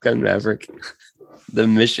Top Gun Maverick. The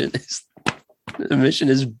mission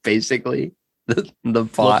is basically the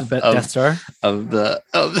plot Death Star of the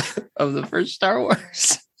first Star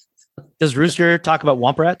Wars. Does Rooster talk about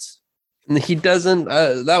Womp Rats? He doesn't.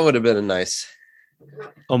 That would have been a nice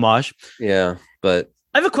homage. Yeah, but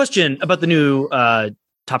I have a question about the new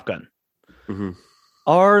Top Gun. Mm-hmm.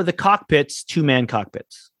 Are the cockpits 2-man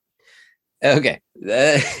cockpits? Okay,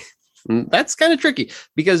 that's kind of tricky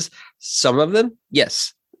because some of them,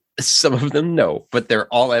 yes, some of them, no, but they're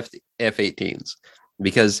all F-18s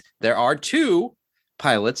because there are 2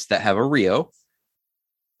 pilots that have a Rio,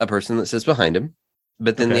 a person that sits behind him,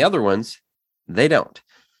 but then the other ones, they don't.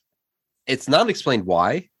 It's not explained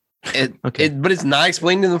why. But it's not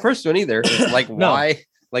explained in the first one either. Like why?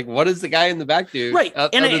 Like, what does the guy in the back do? Right.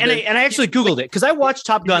 And I actually Googled it because I watched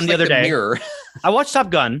Top Gun the other day. Mirror. I watched Top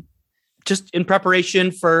Gun just in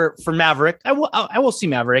preparation for Maverick. I will see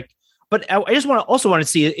Maverick, but I just want to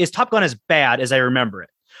see, is Top Gun as bad as I remember it?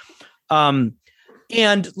 And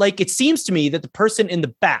like, it seems to me that the person in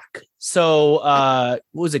the back, so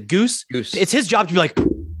what was it, Goose? It's his job to be like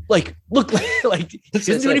look like he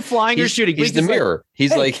doesn't do any flying or shooting. He's the mirror.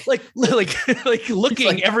 He's like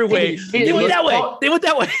looking every way. They went that way. They went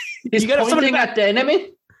that way. He's pointing at the enemy.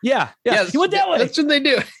 Yeah. He went that way. That's what they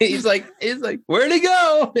do. He's like, where'd he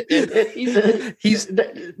go? He's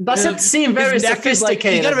doesn't seem very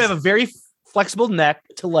sophisticated. You got to have a very flexible neck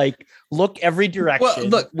to like look every direction. Well,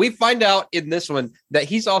 look, we find out in this one that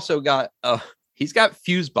he's also got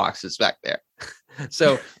fuse boxes back there.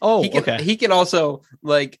 So he can also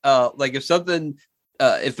like if something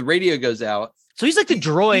if the radio goes out So he's like the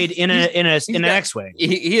droid in an X-wing.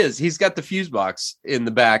 He is. He's got the fuse box in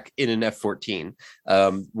the back in an F-14,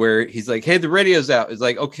 where he's like, "Hey, the radio's out." It's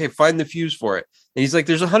like, "Okay, find the fuse for it." And he's like,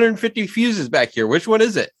 "There's 150 fuses back here. Which one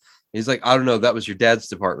is it?" And he's like, "I don't know. That was your dad's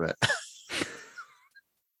department."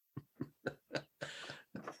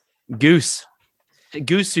 Goose,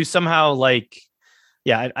 who somehow like,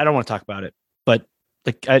 yeah, I don't want to talk about it, but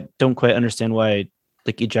like I don't quite understand why.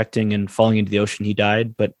 Like ejecting and falling into the ocean, he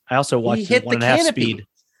died. But I also watched it 1.5 speed.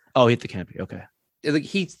 Oh, he hit the canopy. Okay.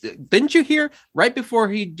 Like didn't you hear right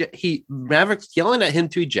before Maverick's yelling at him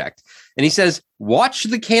to eject, and he says, "Watch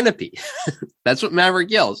the canopy." That's what Maverick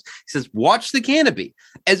yells. He says, "Watch the canopy,"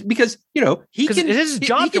 because he can. It is his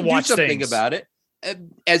job to watch do something things about it,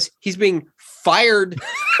 as he's being fired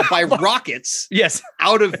by rockets. Yes,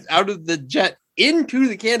 out of the jet into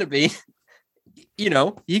the canopy.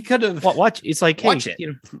 He could have watch. It's like, hey, watch it.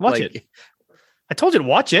 Watch it. I told you to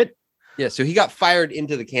watch it. Yeah, so he got fired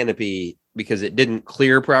into the canopy because it didn't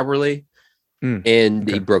clear properly, and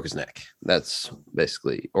he broke his neck. That's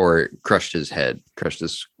basically, or crushed his head, crushed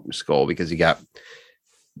his skull because he got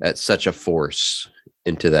at such a force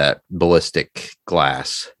into that ballistic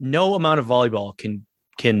glass. No amount of volleyball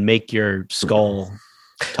can make your skull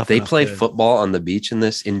tough. They play football on the beach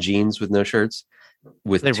in jeans with no shirts.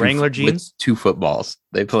 With Wrangler jeans, with 2 footballs.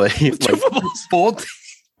 They play like 2 footballs.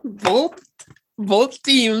 Both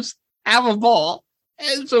teams have a ball,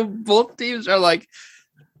 and so both teams are like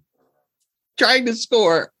trying to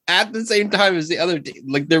score at the same time as the other team.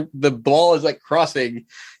 Like the ball is like crossing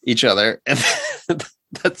each other, and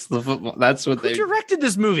that's the football. That's what Who directed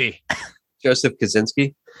this movie. Joseph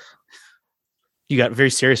Kosinski. You got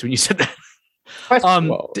very serious when you said that.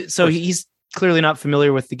 So he's clearly not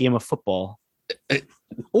familiar with the game of football.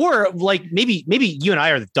 Or like maybe you and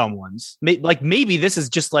I are the dumb ones. Maybe this is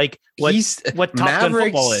just like what Top Gun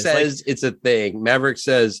football is. Says it's a thing. Maverick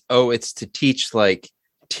says, "Oh, it's to teach like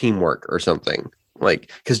teamwork or something."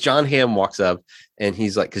 Like because John Hamm walks up and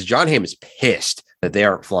he's like, because John Hamm is pissed that they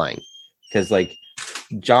aren't flying. Because like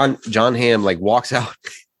John Hamm like walks out.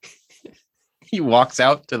 He walks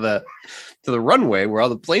out to the runway where all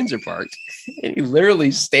the planes are parked, and he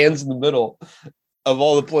literally stands in the middle of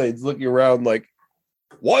all the planes looking around like,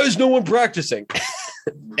 why is no one practicing?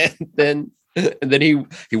 and then he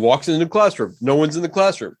walks into the classroom. No one's in the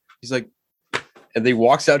classroom. He's like, and he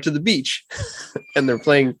walks out to the beach and they're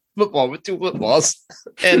playing football with 2 footballs.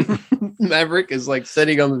 And Maverick is like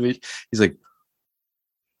sitting on the beach. He's like,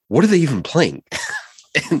 what are they even playing?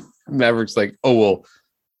 And Maverick's like, oh, well,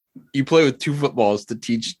 you play with 2 footballs to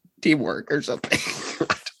teach teamwork or something.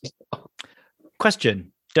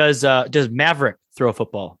 Question. Does Maverick throw a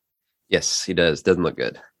football? Yes, he does. Doesn't look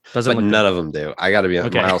good. But none of them do. I got to be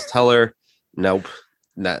honest. Miles Teller. Nope.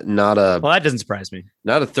 Not a. Well, that doesn't surprise me.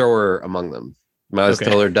 Not a thrower among them. Miles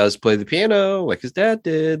Teller does play the piano like his dad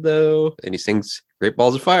did, though, and he sings "Great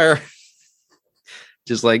Balls of Fire,"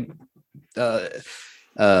 just like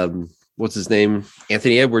what's his name?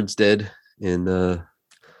 Anthony Edwards did in. All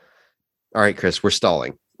right, Chris, we're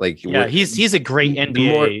stalling. Like, yeah, he's a great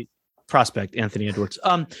NBA prospect, Anthony Edwards.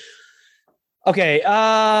 Okay.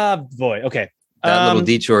 Boy. Okay. That little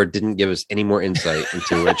detour didn't give us any more insight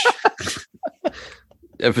into which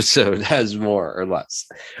episode has more or less.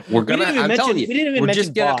 I'm telling you, we didn't even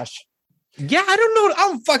mention Bosch. Yeah, I don't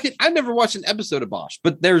know. I never watched an episode of Bosch,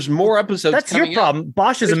 but there's more episodes. That's your problem. Out.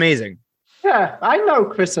 Bosch is amazing. Yeah, I know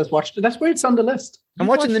Chris has watched it. That's why it's on the list. I'm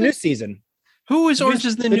watching the new season. Who is Orange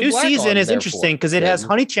is the New Black season is interesting because it has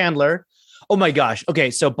Honey Chandler. Oh my gosh. Okay,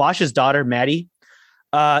 so Bosch's daughter, Maddie.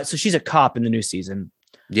 So she's a cop in the new season.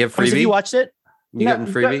 Do you have freebie? Have you watched it? You getting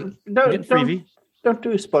freebie? Don't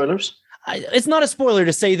do spoilers. It's not a spoiler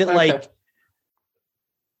to say that like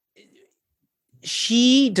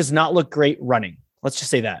she does not look great running. Let's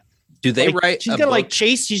just say that. Do they write? She's gonna like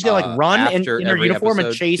chase. She's gonna like run in her uniform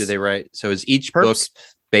and chase. Do they write? So is each book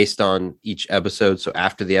based on each episode? So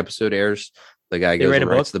after the episode airs, the guy goes and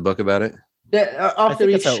writes the book about it.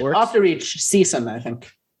 After each season, I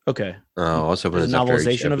think. Okay. Oh, also a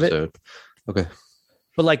novelization of it. Okay.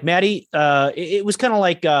 But like Maddie, it was kind of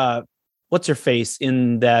like what's her face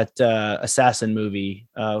in that assassin movie?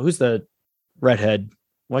 Who's the redhead?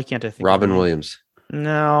 Why can't I think? Robin Williams.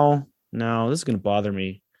 No, this is gonna bother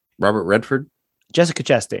me. Robert Redford. Jessica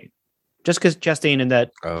Chastain. Jessica Chastain in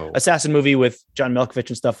that assassin movie with John Malkovich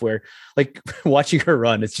and stuff, where like watching her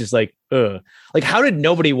run, it's just like, like how did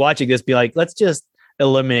nobody watching this be like, let's just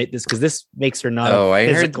eliminate this because this makes her not. Oh, I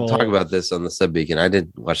heard them talk about this on the Sub Beacon. I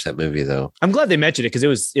didn't watch that movie though. I'm glad they mentioned it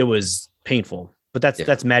because it was painful. But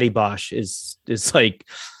that's Maddie Bosch is like,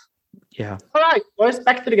 yeah. All right, boys,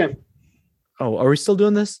 back to the game. Oh, are we still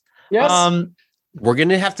doing this? Yes. We're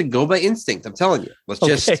gonna have to go by instinct. I'm telling you. Let's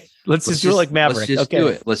just do it like Maverick. Let's just do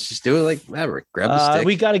it. Let's just do it like Maverick. Grab the stick.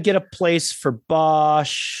 We got to get a place for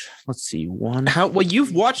Bosch. Let's see. Well,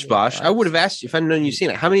 you've watched Bosch. I would have asked you if I'd known you've seen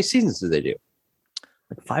it. How many seasons did they do?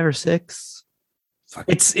 Like 5 or 6.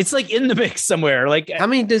 It's like in the mix somewhere. Like how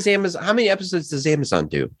many episodes does Amazon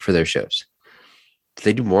do for their shows? Do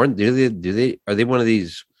they do more? Are they one of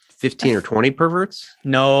these 15 or 20 perverts?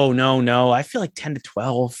 No. I feel like 10 to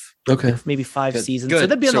 12. Okay. Maybe 5 seasons. Good. So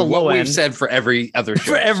that'd be on the low end. We've said for every other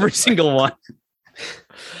show. For every single one.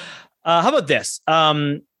 How about this?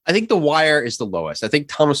 I think The Wire is the lowest. I think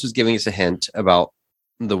Thomas was giving us a hint about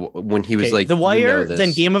when he was like The Wire,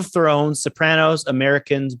 then Game of Thrones, Sopranos,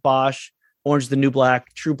 Americans, Bosch, Orange is the New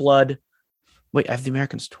Black, True Blood. Wait, I have the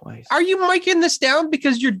Americans twice. Are you miking this down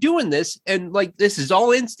because you're doing this and like this is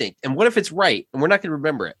all instinct? And what if it's right and we're not going to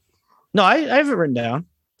remember it? No, I have it written down.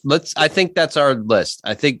 I think that's our list.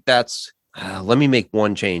 I think that's. Let me make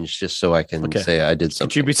one change just so I can say I did something.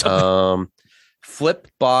 Contribute something. Flip,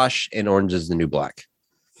 Bosch, and Orange is the New Black.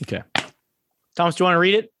 Okay. Thomas, do you want to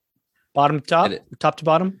read it? Bottom to top, top to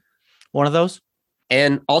bottom. One of those.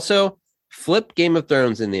 And also flip Game of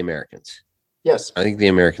Thrones and the Americans. Yes. I think the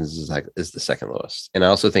Americans is the second lowest. And I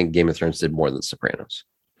also think Game of Thrones did more than Sopranos.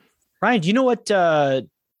 Ryan, do you know what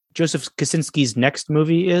Joseph Kosinski's next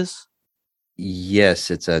movie is?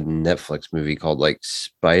 Yes, it's a Netflix movie called like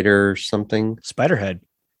Spider something. Spiderhead.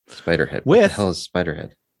 What the hell is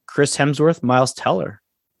Spiderhead? Chris Hemsworth, Miles Teller.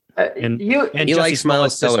 And he likes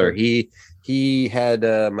Miles Teller. He had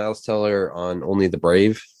Miles Teller on Only the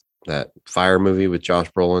Brave, that fire movie with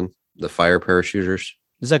Josh Brolin, the fire parachuters.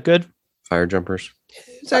 Is that good? Fire jumpers.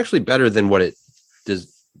 It's actually better than what it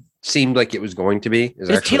seemed like it was going to be.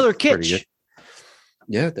 It's Taylor Kitsch.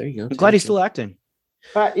 Yeah, there you go. I'm glad he's still acting.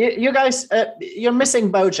 You guys, you're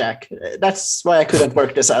missing BoJack. That's why I couldn't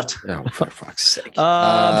work this out. Oh, for fuck's sake.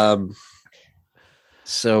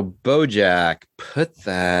 So BoJack, put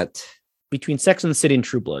that between Sex and the City and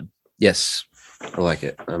True Blood. Yes, I like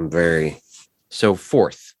it. So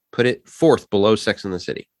fourth. Put it fourth below Sex and the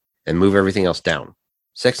City, and move everything else down.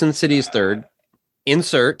 Sex and the City is third.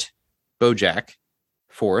 Insert BoJack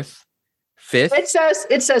fourth. Fifth. It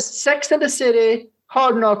says Sex and the City,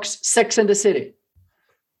 Hard Knocks, Sex and the City.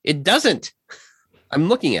 It doesn't. I'm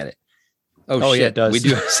looking at it. Oh shit, yeah, it does. We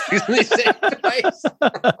do have Sex and the City twice.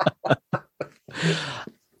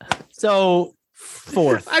 So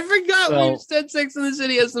fourth. I forgot we've said Sex and the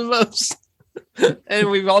City as the most. And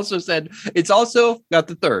we've also said it's also got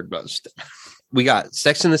the third most. We got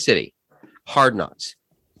Sex and the City, Hard Knocks,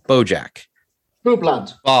 BoJack, True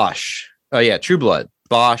Blood, Bosch. Oh yeah, True Blood,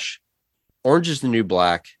 Bosch, Orange is the New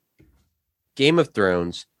Black, Game of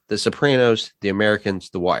Thrones, The Sopranos, The Americans,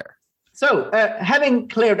 The Wire. So, having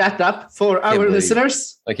cleared that up for our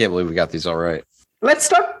listeners, I can't believe we got these all right. Let's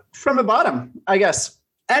start from the bottom, I guess.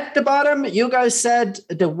 At the bottom, you guys said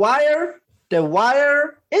The Wire. The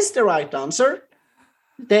Wire is the right answer.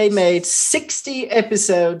 They made 60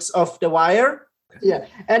 episodes of The Wire. Yeah,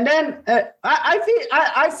 and then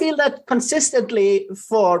I feel that consistently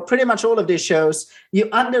for pretty much all of these shows, you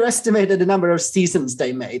underestimated the number of seasons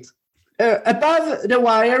they made. Above The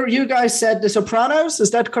Wire, you guys said The Sopranos.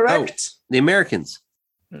 Is that correct? Oh, The Americans.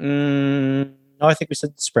 No, I think we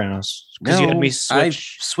said The Sopranos. No, I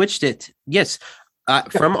switched it. Yes,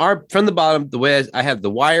 from the bottom, the way I have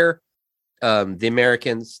The Wire, The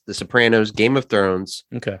Americans, The Sopranos, Game of Thrones.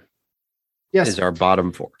 Okay. Yes. Is our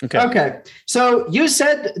bottom four. Okay. So you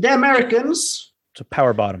said The Americans. It's a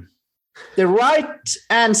power bottom. The right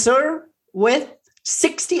answer with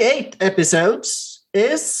 68 episodes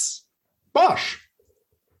is Bosch.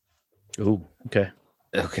 Ooh, okay.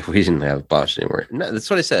 Okay, we didn't have Bosch anymore. No, that's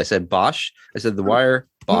what I said. I said Bosch. I said The Wire,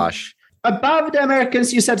 Bosch. Above The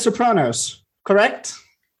Americans, you said Sopranos, correct?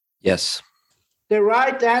 Yes. The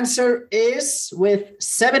right answer is with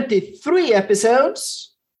 73 episodes.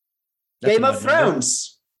 That's Game of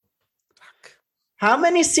Thrones. How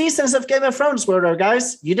many seasons of Game of Thrones were there,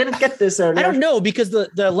 guys? You didn't get this earlier. I don't know because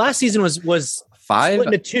the last season was 5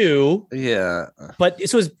 split into 2. Yeah. But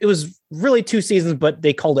it was really 2 seasons, but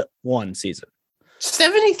they called it 1 season.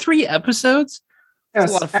 73 episodes? That's Yes.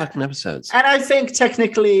 a lot of fucking episodes. And I think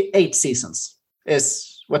technically 8 seasons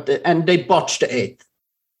is what and they botched the 8th.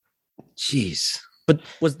 Jeez. But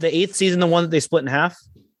was the 8th season the one that they split in half?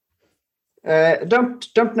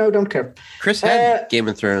 Don't know, don't care. Chris had Game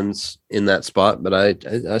of Thrones in that spot, but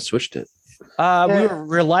I switched it. We were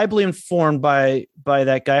reliably informed by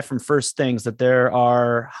that guy from First Things that there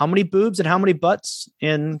are how many boobs and how many butts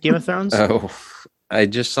in Game of Thrones? Oh, I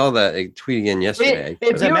just saw that tweet again yesterday.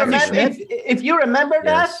 If you remember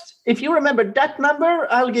that, Yes. if you remember that number,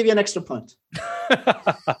 I'll give you an extra point.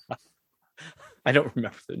 I don't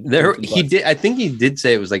remember. He did. I think he did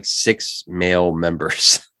say it was like 6 male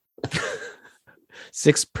members.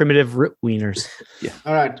 6 primitive rip wieners.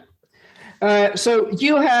 All right. So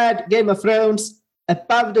you had Game of Thrones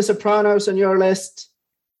above The Sopranos on your list.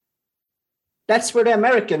 That's where the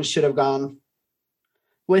Americans should have gone,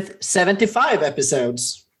 with 75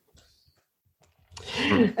 episodes.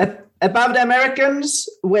 Above the Americans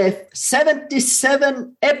with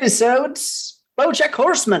 77 episodes, BoJack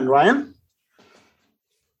Horseman, Ryan.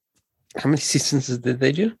 How many seasons did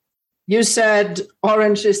they do? You said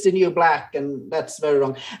Orange is the New Black, and that's very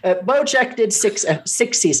wrong. BoJack did 6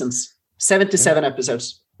 seasons, 77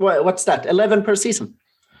 episodes. What's that? 11 per season.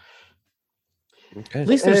 Okay. At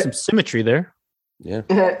least there's some symmetry there. Yeah.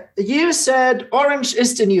 You said Orange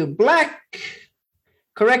is the New Black.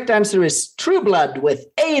 Correct answer is True Blood with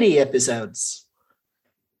 80 episodes.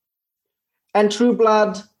 And True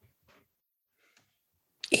Blood.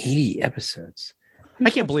 80 episodes.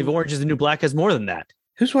 I can't believe Orange is the New Black has more than that.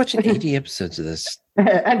 Who's watching 80 episodes of this?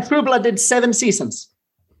 And True Blood did 7 seasons.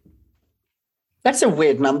 That's a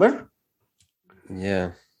weird number.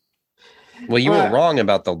 Yeah. Well, you were wrong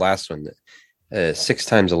about the last one. 6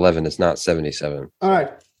 times 11 is not 77. All right.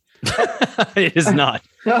 It is not.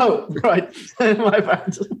 No, right. My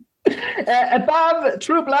bad. Above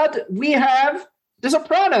True Blood, we have The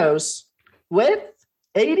Sopranos with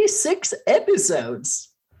 86 episodes.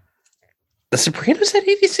 The Sopranos had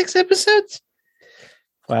 86 episodes?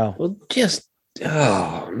 Wow. Well,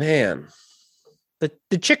 oh man.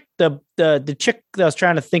 The chick the chick that I was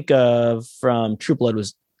trying to think of from True Blood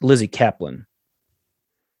was Lizzie Kaplan.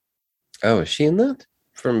 Oh, is she in that?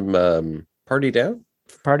 From Party Down?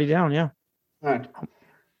 Party Down, yeah. All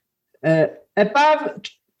right.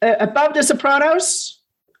 Above The Sopranos,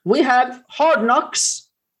 we have Hard Knocks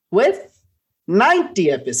with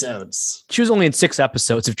 90 episodes. She was only in 6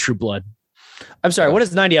 episodes of True Blood. I'm sorry, what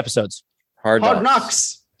is 90 episodes? Hard Knocks.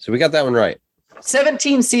 Knocks. So we got that one right.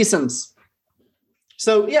 17 seasons.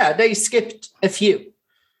 So yeah, they skipped a few.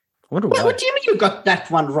 I wonder why. What do you mean you got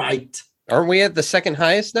that one right? Aren't we at the second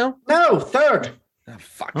highest now? No, third. Oh,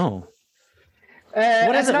 fuck. Oh.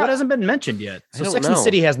 What hasn't been mentioned yet? So Sex and the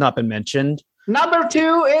City has not been mentioned. Number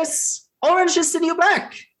 2 is Orange is the New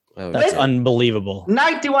Black. Oh, That's unbelievable.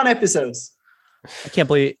 91 episodes. I can't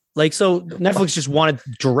believe so Netflix just wanted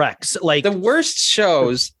directs. Like the worst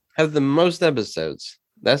shows have the most episodes.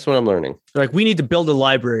 That's what I'm learning. Like we need to build a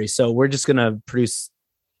library, so we're just gonna produce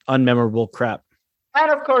unmemorable crap.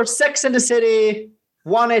 And of course, Sex and the City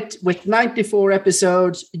won it with 94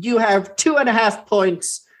 episodes. You have 2.5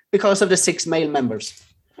 points because of the 6 male members.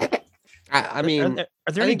 I mean,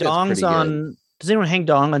 are there any dongs on? Does anyone hang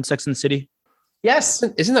dong on Sex and the City? Yes.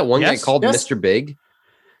 Isn't that one guy called Mr. Big?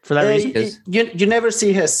 For that reason, you never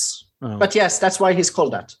see his, but yes, that's why he's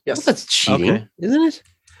called that. Yes, well, that's cheating, isn't it?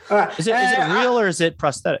 Is it real or is it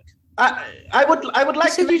prosthetic? I would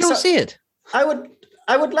like to. You don't see it. I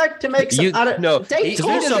would like to make some. He doesn't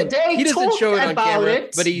show it on camera,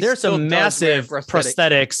 but there's some massive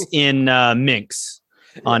prosthetics in Minx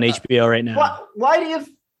on HBO right now. Why do you?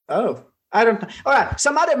 Oh, I don't. All right,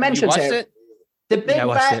 some other mentions here. It? The Big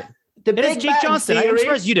Bang. The Big Jake Johnson. I'm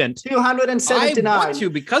surprised you didn't. 279. I want to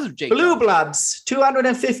because of Jake. Blue Bloods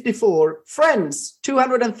 254. Friends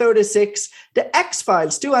 236. The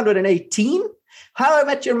X-Files 218. How I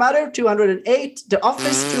Met Your Mother 208. The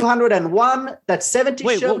Office 201. That's 70.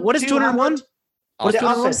 Wait, what is 201? The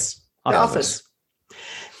Office. The Office.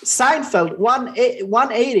 Seinfeld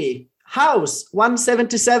 180. House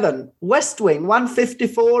 177, West Wing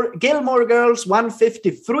 154, Gilmore Girls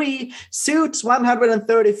 153, Suits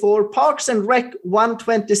 134, Parks and Rec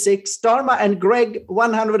 126, Dharma and Greg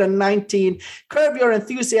 119, Curb Your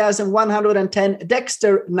Enthusiasm 110,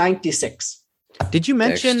 Dexter 96. Did you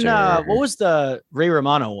mention what was the Ray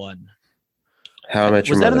Romano one? How I Met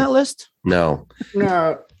Your Was Mother. that on that list? No. Did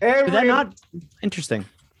that not? Interesting.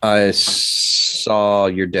 I saw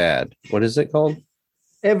Your Dad. What is it called?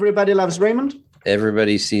 Everybody Loves Raymond.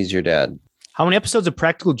 Everybody Sees Your Dad. How many episodes of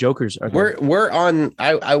Practical Jokers are there? We're on.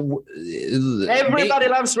 Everybody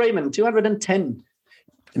Loves Raymond. 210.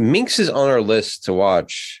 Minx is on our list to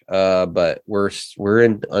watch, but we're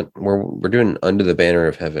doing Under the Banner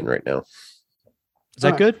of Heaven right now. Is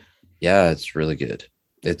that good? Yeah, it's really good.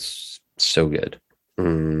 It's so good. Did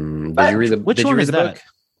you read the? Which one is that? Book?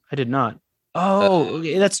 I did not. Oh,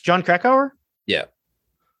 that's John Krakauer. Yeah.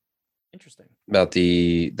 Interesting. About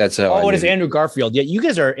that's how. Oh, it is Andrew Garfield. Yeah, you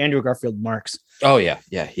guys are Andrew Garfield marks. Oh yeah,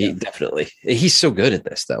 he definitely. He's so good at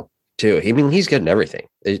this though. too. I mean, he's good in everything.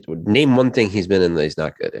 Name one thing he's been in that he's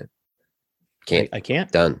not good in. Can't. I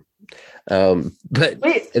can't. Done. But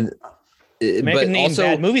Wait. But name also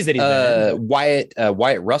bad movies that he's been in.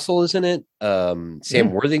 Wyatt Russell is in it.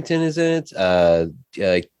 Sam Worthington is in it.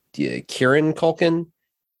 Kieran Culkin,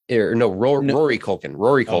 Rory Culkin.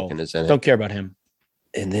 Rory Culkin is in it. Don't care about him.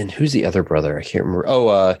 And then who's the other brother? I can't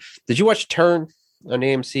remember. Did you watch Turn on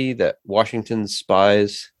AMC? That Washington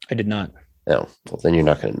Spies. I did not. No. Well, then you're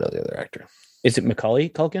not going to know the other actor. Is it Macaulay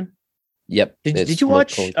Culkin? Yep. Did you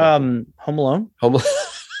watch Home Alone? Home Alone.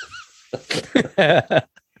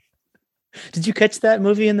 Did you catch that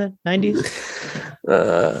movie in the 90s?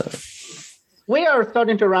 We are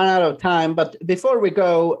starting to run out of time, but before we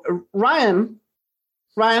go, Ryan,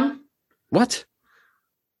 what?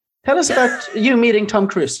 Tell us about you meeting Tom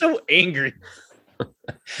Cruise. So angry.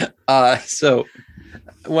 This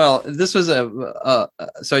was so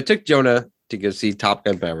I took Jonah to go see Top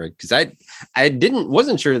Gun Maverick because I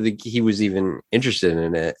wasn't sure that he was even interested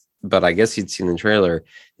in it, but I guess he'd seen the trailer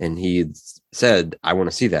and he said, I want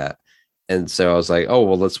to see that. And so I was like, oh,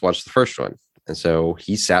 well, let's watch the first one. And so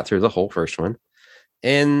he sat through the whole first one,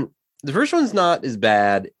 and the first one's not as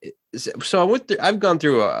bad. So I've gone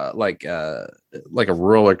through a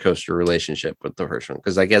roller coaster relationship with the first one.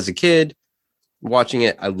 Cause like as a kid watching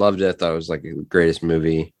it, I loved it. I thought it was like the greatest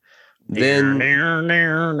movie. Then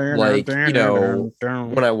like,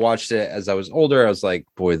 when I watched it as I was older, I was like,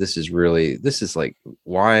 boy, this is really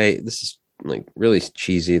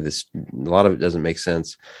cheesy. A lot of it doesn't make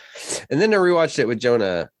sense. And then I rewatched it with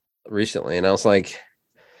Jonah recently, and I was like,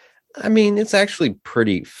 I mean, it's actually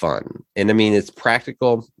pretty fun. And I mean, it's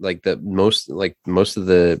practical. Like most of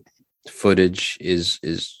the footage is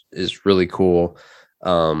really cool.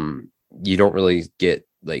 You don't really get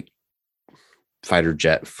like fighter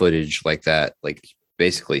jet footage like that, like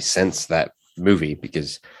basically since that movie,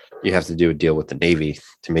 because you have to do a deal with the Navy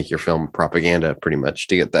to make your film propaganda pretty much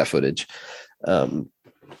to get that footage.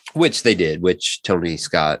 Which they did, which Tony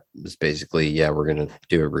Scott was basically, we're going to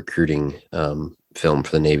do a recruiting film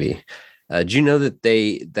for the Navy. Do you know that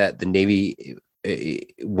the Navy,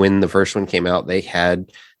 when the first one came out, they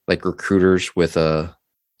had like recruiters with like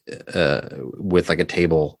a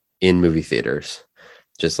table in movie theaters,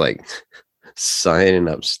 just like signing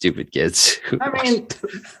up stupid kids. I mean,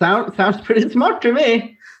 sounds pretty smart to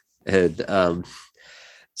me. And and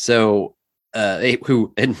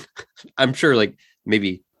I'm sure like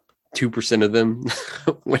maybe 2% of them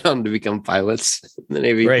went on to become pilots in the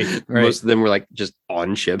Navy. Right. Most of them were like just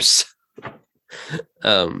on ships.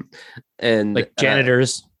 And like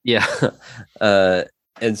janitors.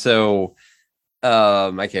 And so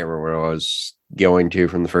I can't remember where I was going to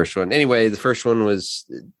from the first one. Anyway, the first one was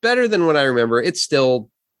better than what I remember. It's still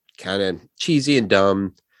kind of cheesy and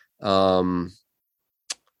dumb.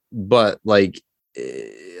 But like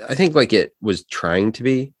I think like it was trying to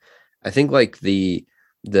be. I think like the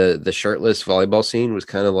shirtless volleyball scene was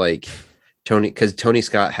kind of like Tony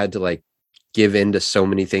Scott had to like give in to so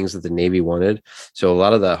many things that the Navy wanted. So a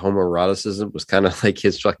lot of the homoeroticism was kind of like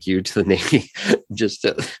his fuck you to the Navy, just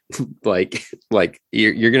to, like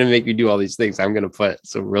you're going to make me do all these things. I'm going to put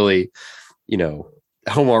some really,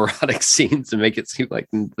 homoerotic scenes to make it seem like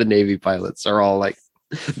the Navy pilots are all like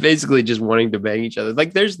basically just wanting to bang each other.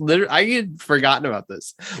 Like there's literally, I had forgotten about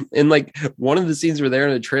this. And like one of the scenes where they're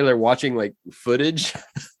in a trailer watching like footage,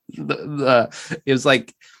 it was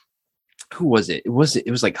like, who was it? It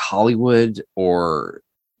was like Hollywood, or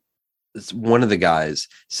one of the guys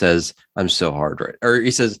says, I'm so hard, right? Or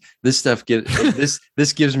he says, this stuff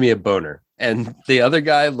this gives me a boner. And the other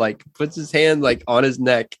guy like puts his hand like on his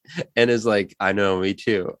neck and is like, I know, me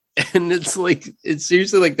too. And it's like, it's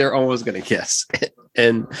seriously like they're almost going to kiss.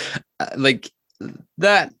 And like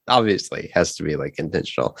that obviously has to be like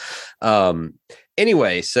intentional.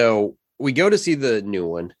 Anyway, so we go to see the new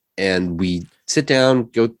one and we sit down,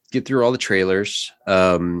 go get through all the trailers.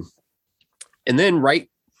 And then right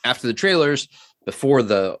after the trailers, before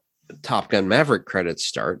the Top Gun Maverick credits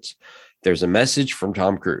starts, there's a message from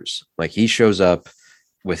Tom Cruise. Like he shows up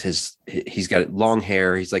with he's got long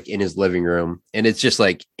hair. He's like in his living room, and it's just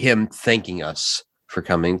like him thanking us for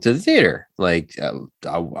coming to the theater. Like,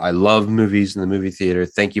 I love movies in the movie theater.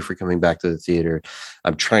 Thank you for coming back to the theater.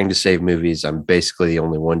 I'm trying to save movies. I'm basically the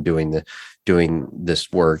only one doing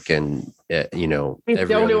this work, and he's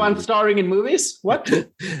the only one starring in movies. What?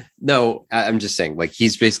 No, I'm just saying, like,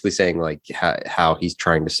 he's basically saying like how he's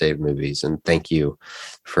trying to save movies, and thank you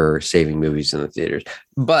for saving movies in the theaters.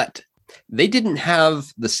 But they didn't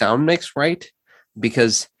have the sound mix right,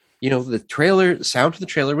 because the sound for the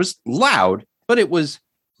trailer was loud, but it was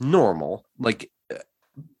normal. Like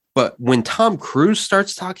But when Tom Cruise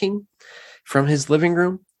starts talking from his living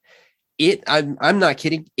room, I'm not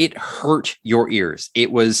kidding. It hurt your ears.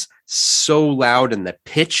 It was so loud and the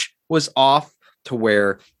pitch was off to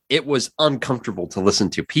where it was uncomfortable to listen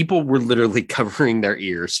to. People were literally covering their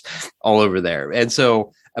ears all over there. And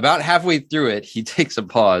so about halfway through it, he takes a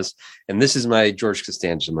pause. And this is my George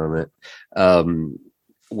Costanza moment.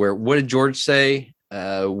 Where what did George say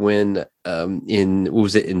when in what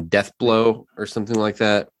was it, in Death Blow or something like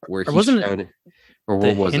that? Where he wasn't shouted, or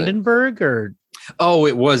what was Hindenburg, or oh,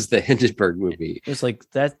 it was the Hindenburg movie. It's like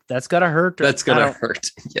that's gotta hurt. That's gonna hurt.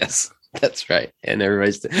 Yes, that's right. And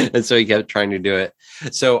and so he kept trying to do it.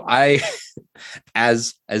 So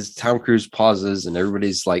as Tom Cruise pauses and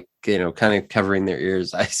everybody's like, kind of covering their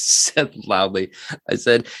ears, I said loudly, I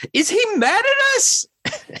said, "Is he mad at us?"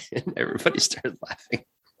 And everybody started laughing.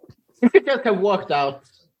 You could just have walked out.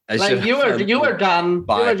 You were done.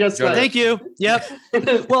 Bye. You were just like, Thank you. Yep.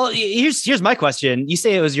 Well, here's my question. You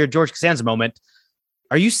say it was your George Costanza moment.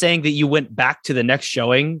 Are you saying that you went back to the next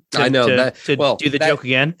showing to do the joke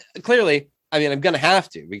again? Clearly, I mean, I'm going to have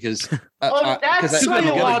to because that's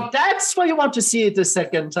what you want to see it the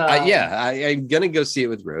second time. I'm going to go see it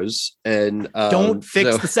with Rose, and don't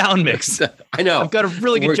fix the sound mix. I know. I've got a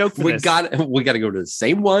really good joke for this. We got to go to the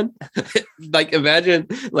same one. Like, imagine,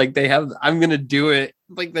 like, I'm going to do it.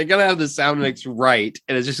 Like, they're going to have the sound mix right,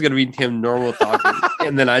 and it's just going to be him normal talking,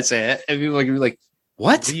 and then I say it, and people are going to be like,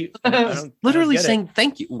 what? Literally saying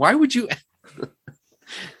thank you. Why would you?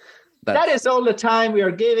 That is all the time we are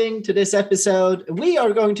giving to this episode. We are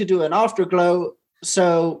going to do an afterglow,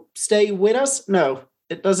 so stay with us. No,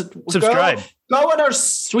 it doesn't. Subscribe. Go on our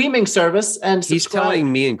streaming service and subscribe. He's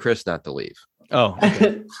telling me and Chris not to leave. Oh,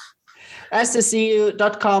 okay.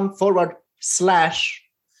 SSCU.com//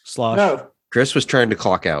 No. Chris was trying to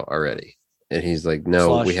clock out already, and he's like,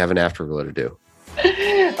 "No, we have an afterglow to do."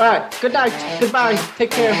 All right. Good night. Goodbye. Take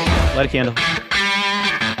care. Light a candle.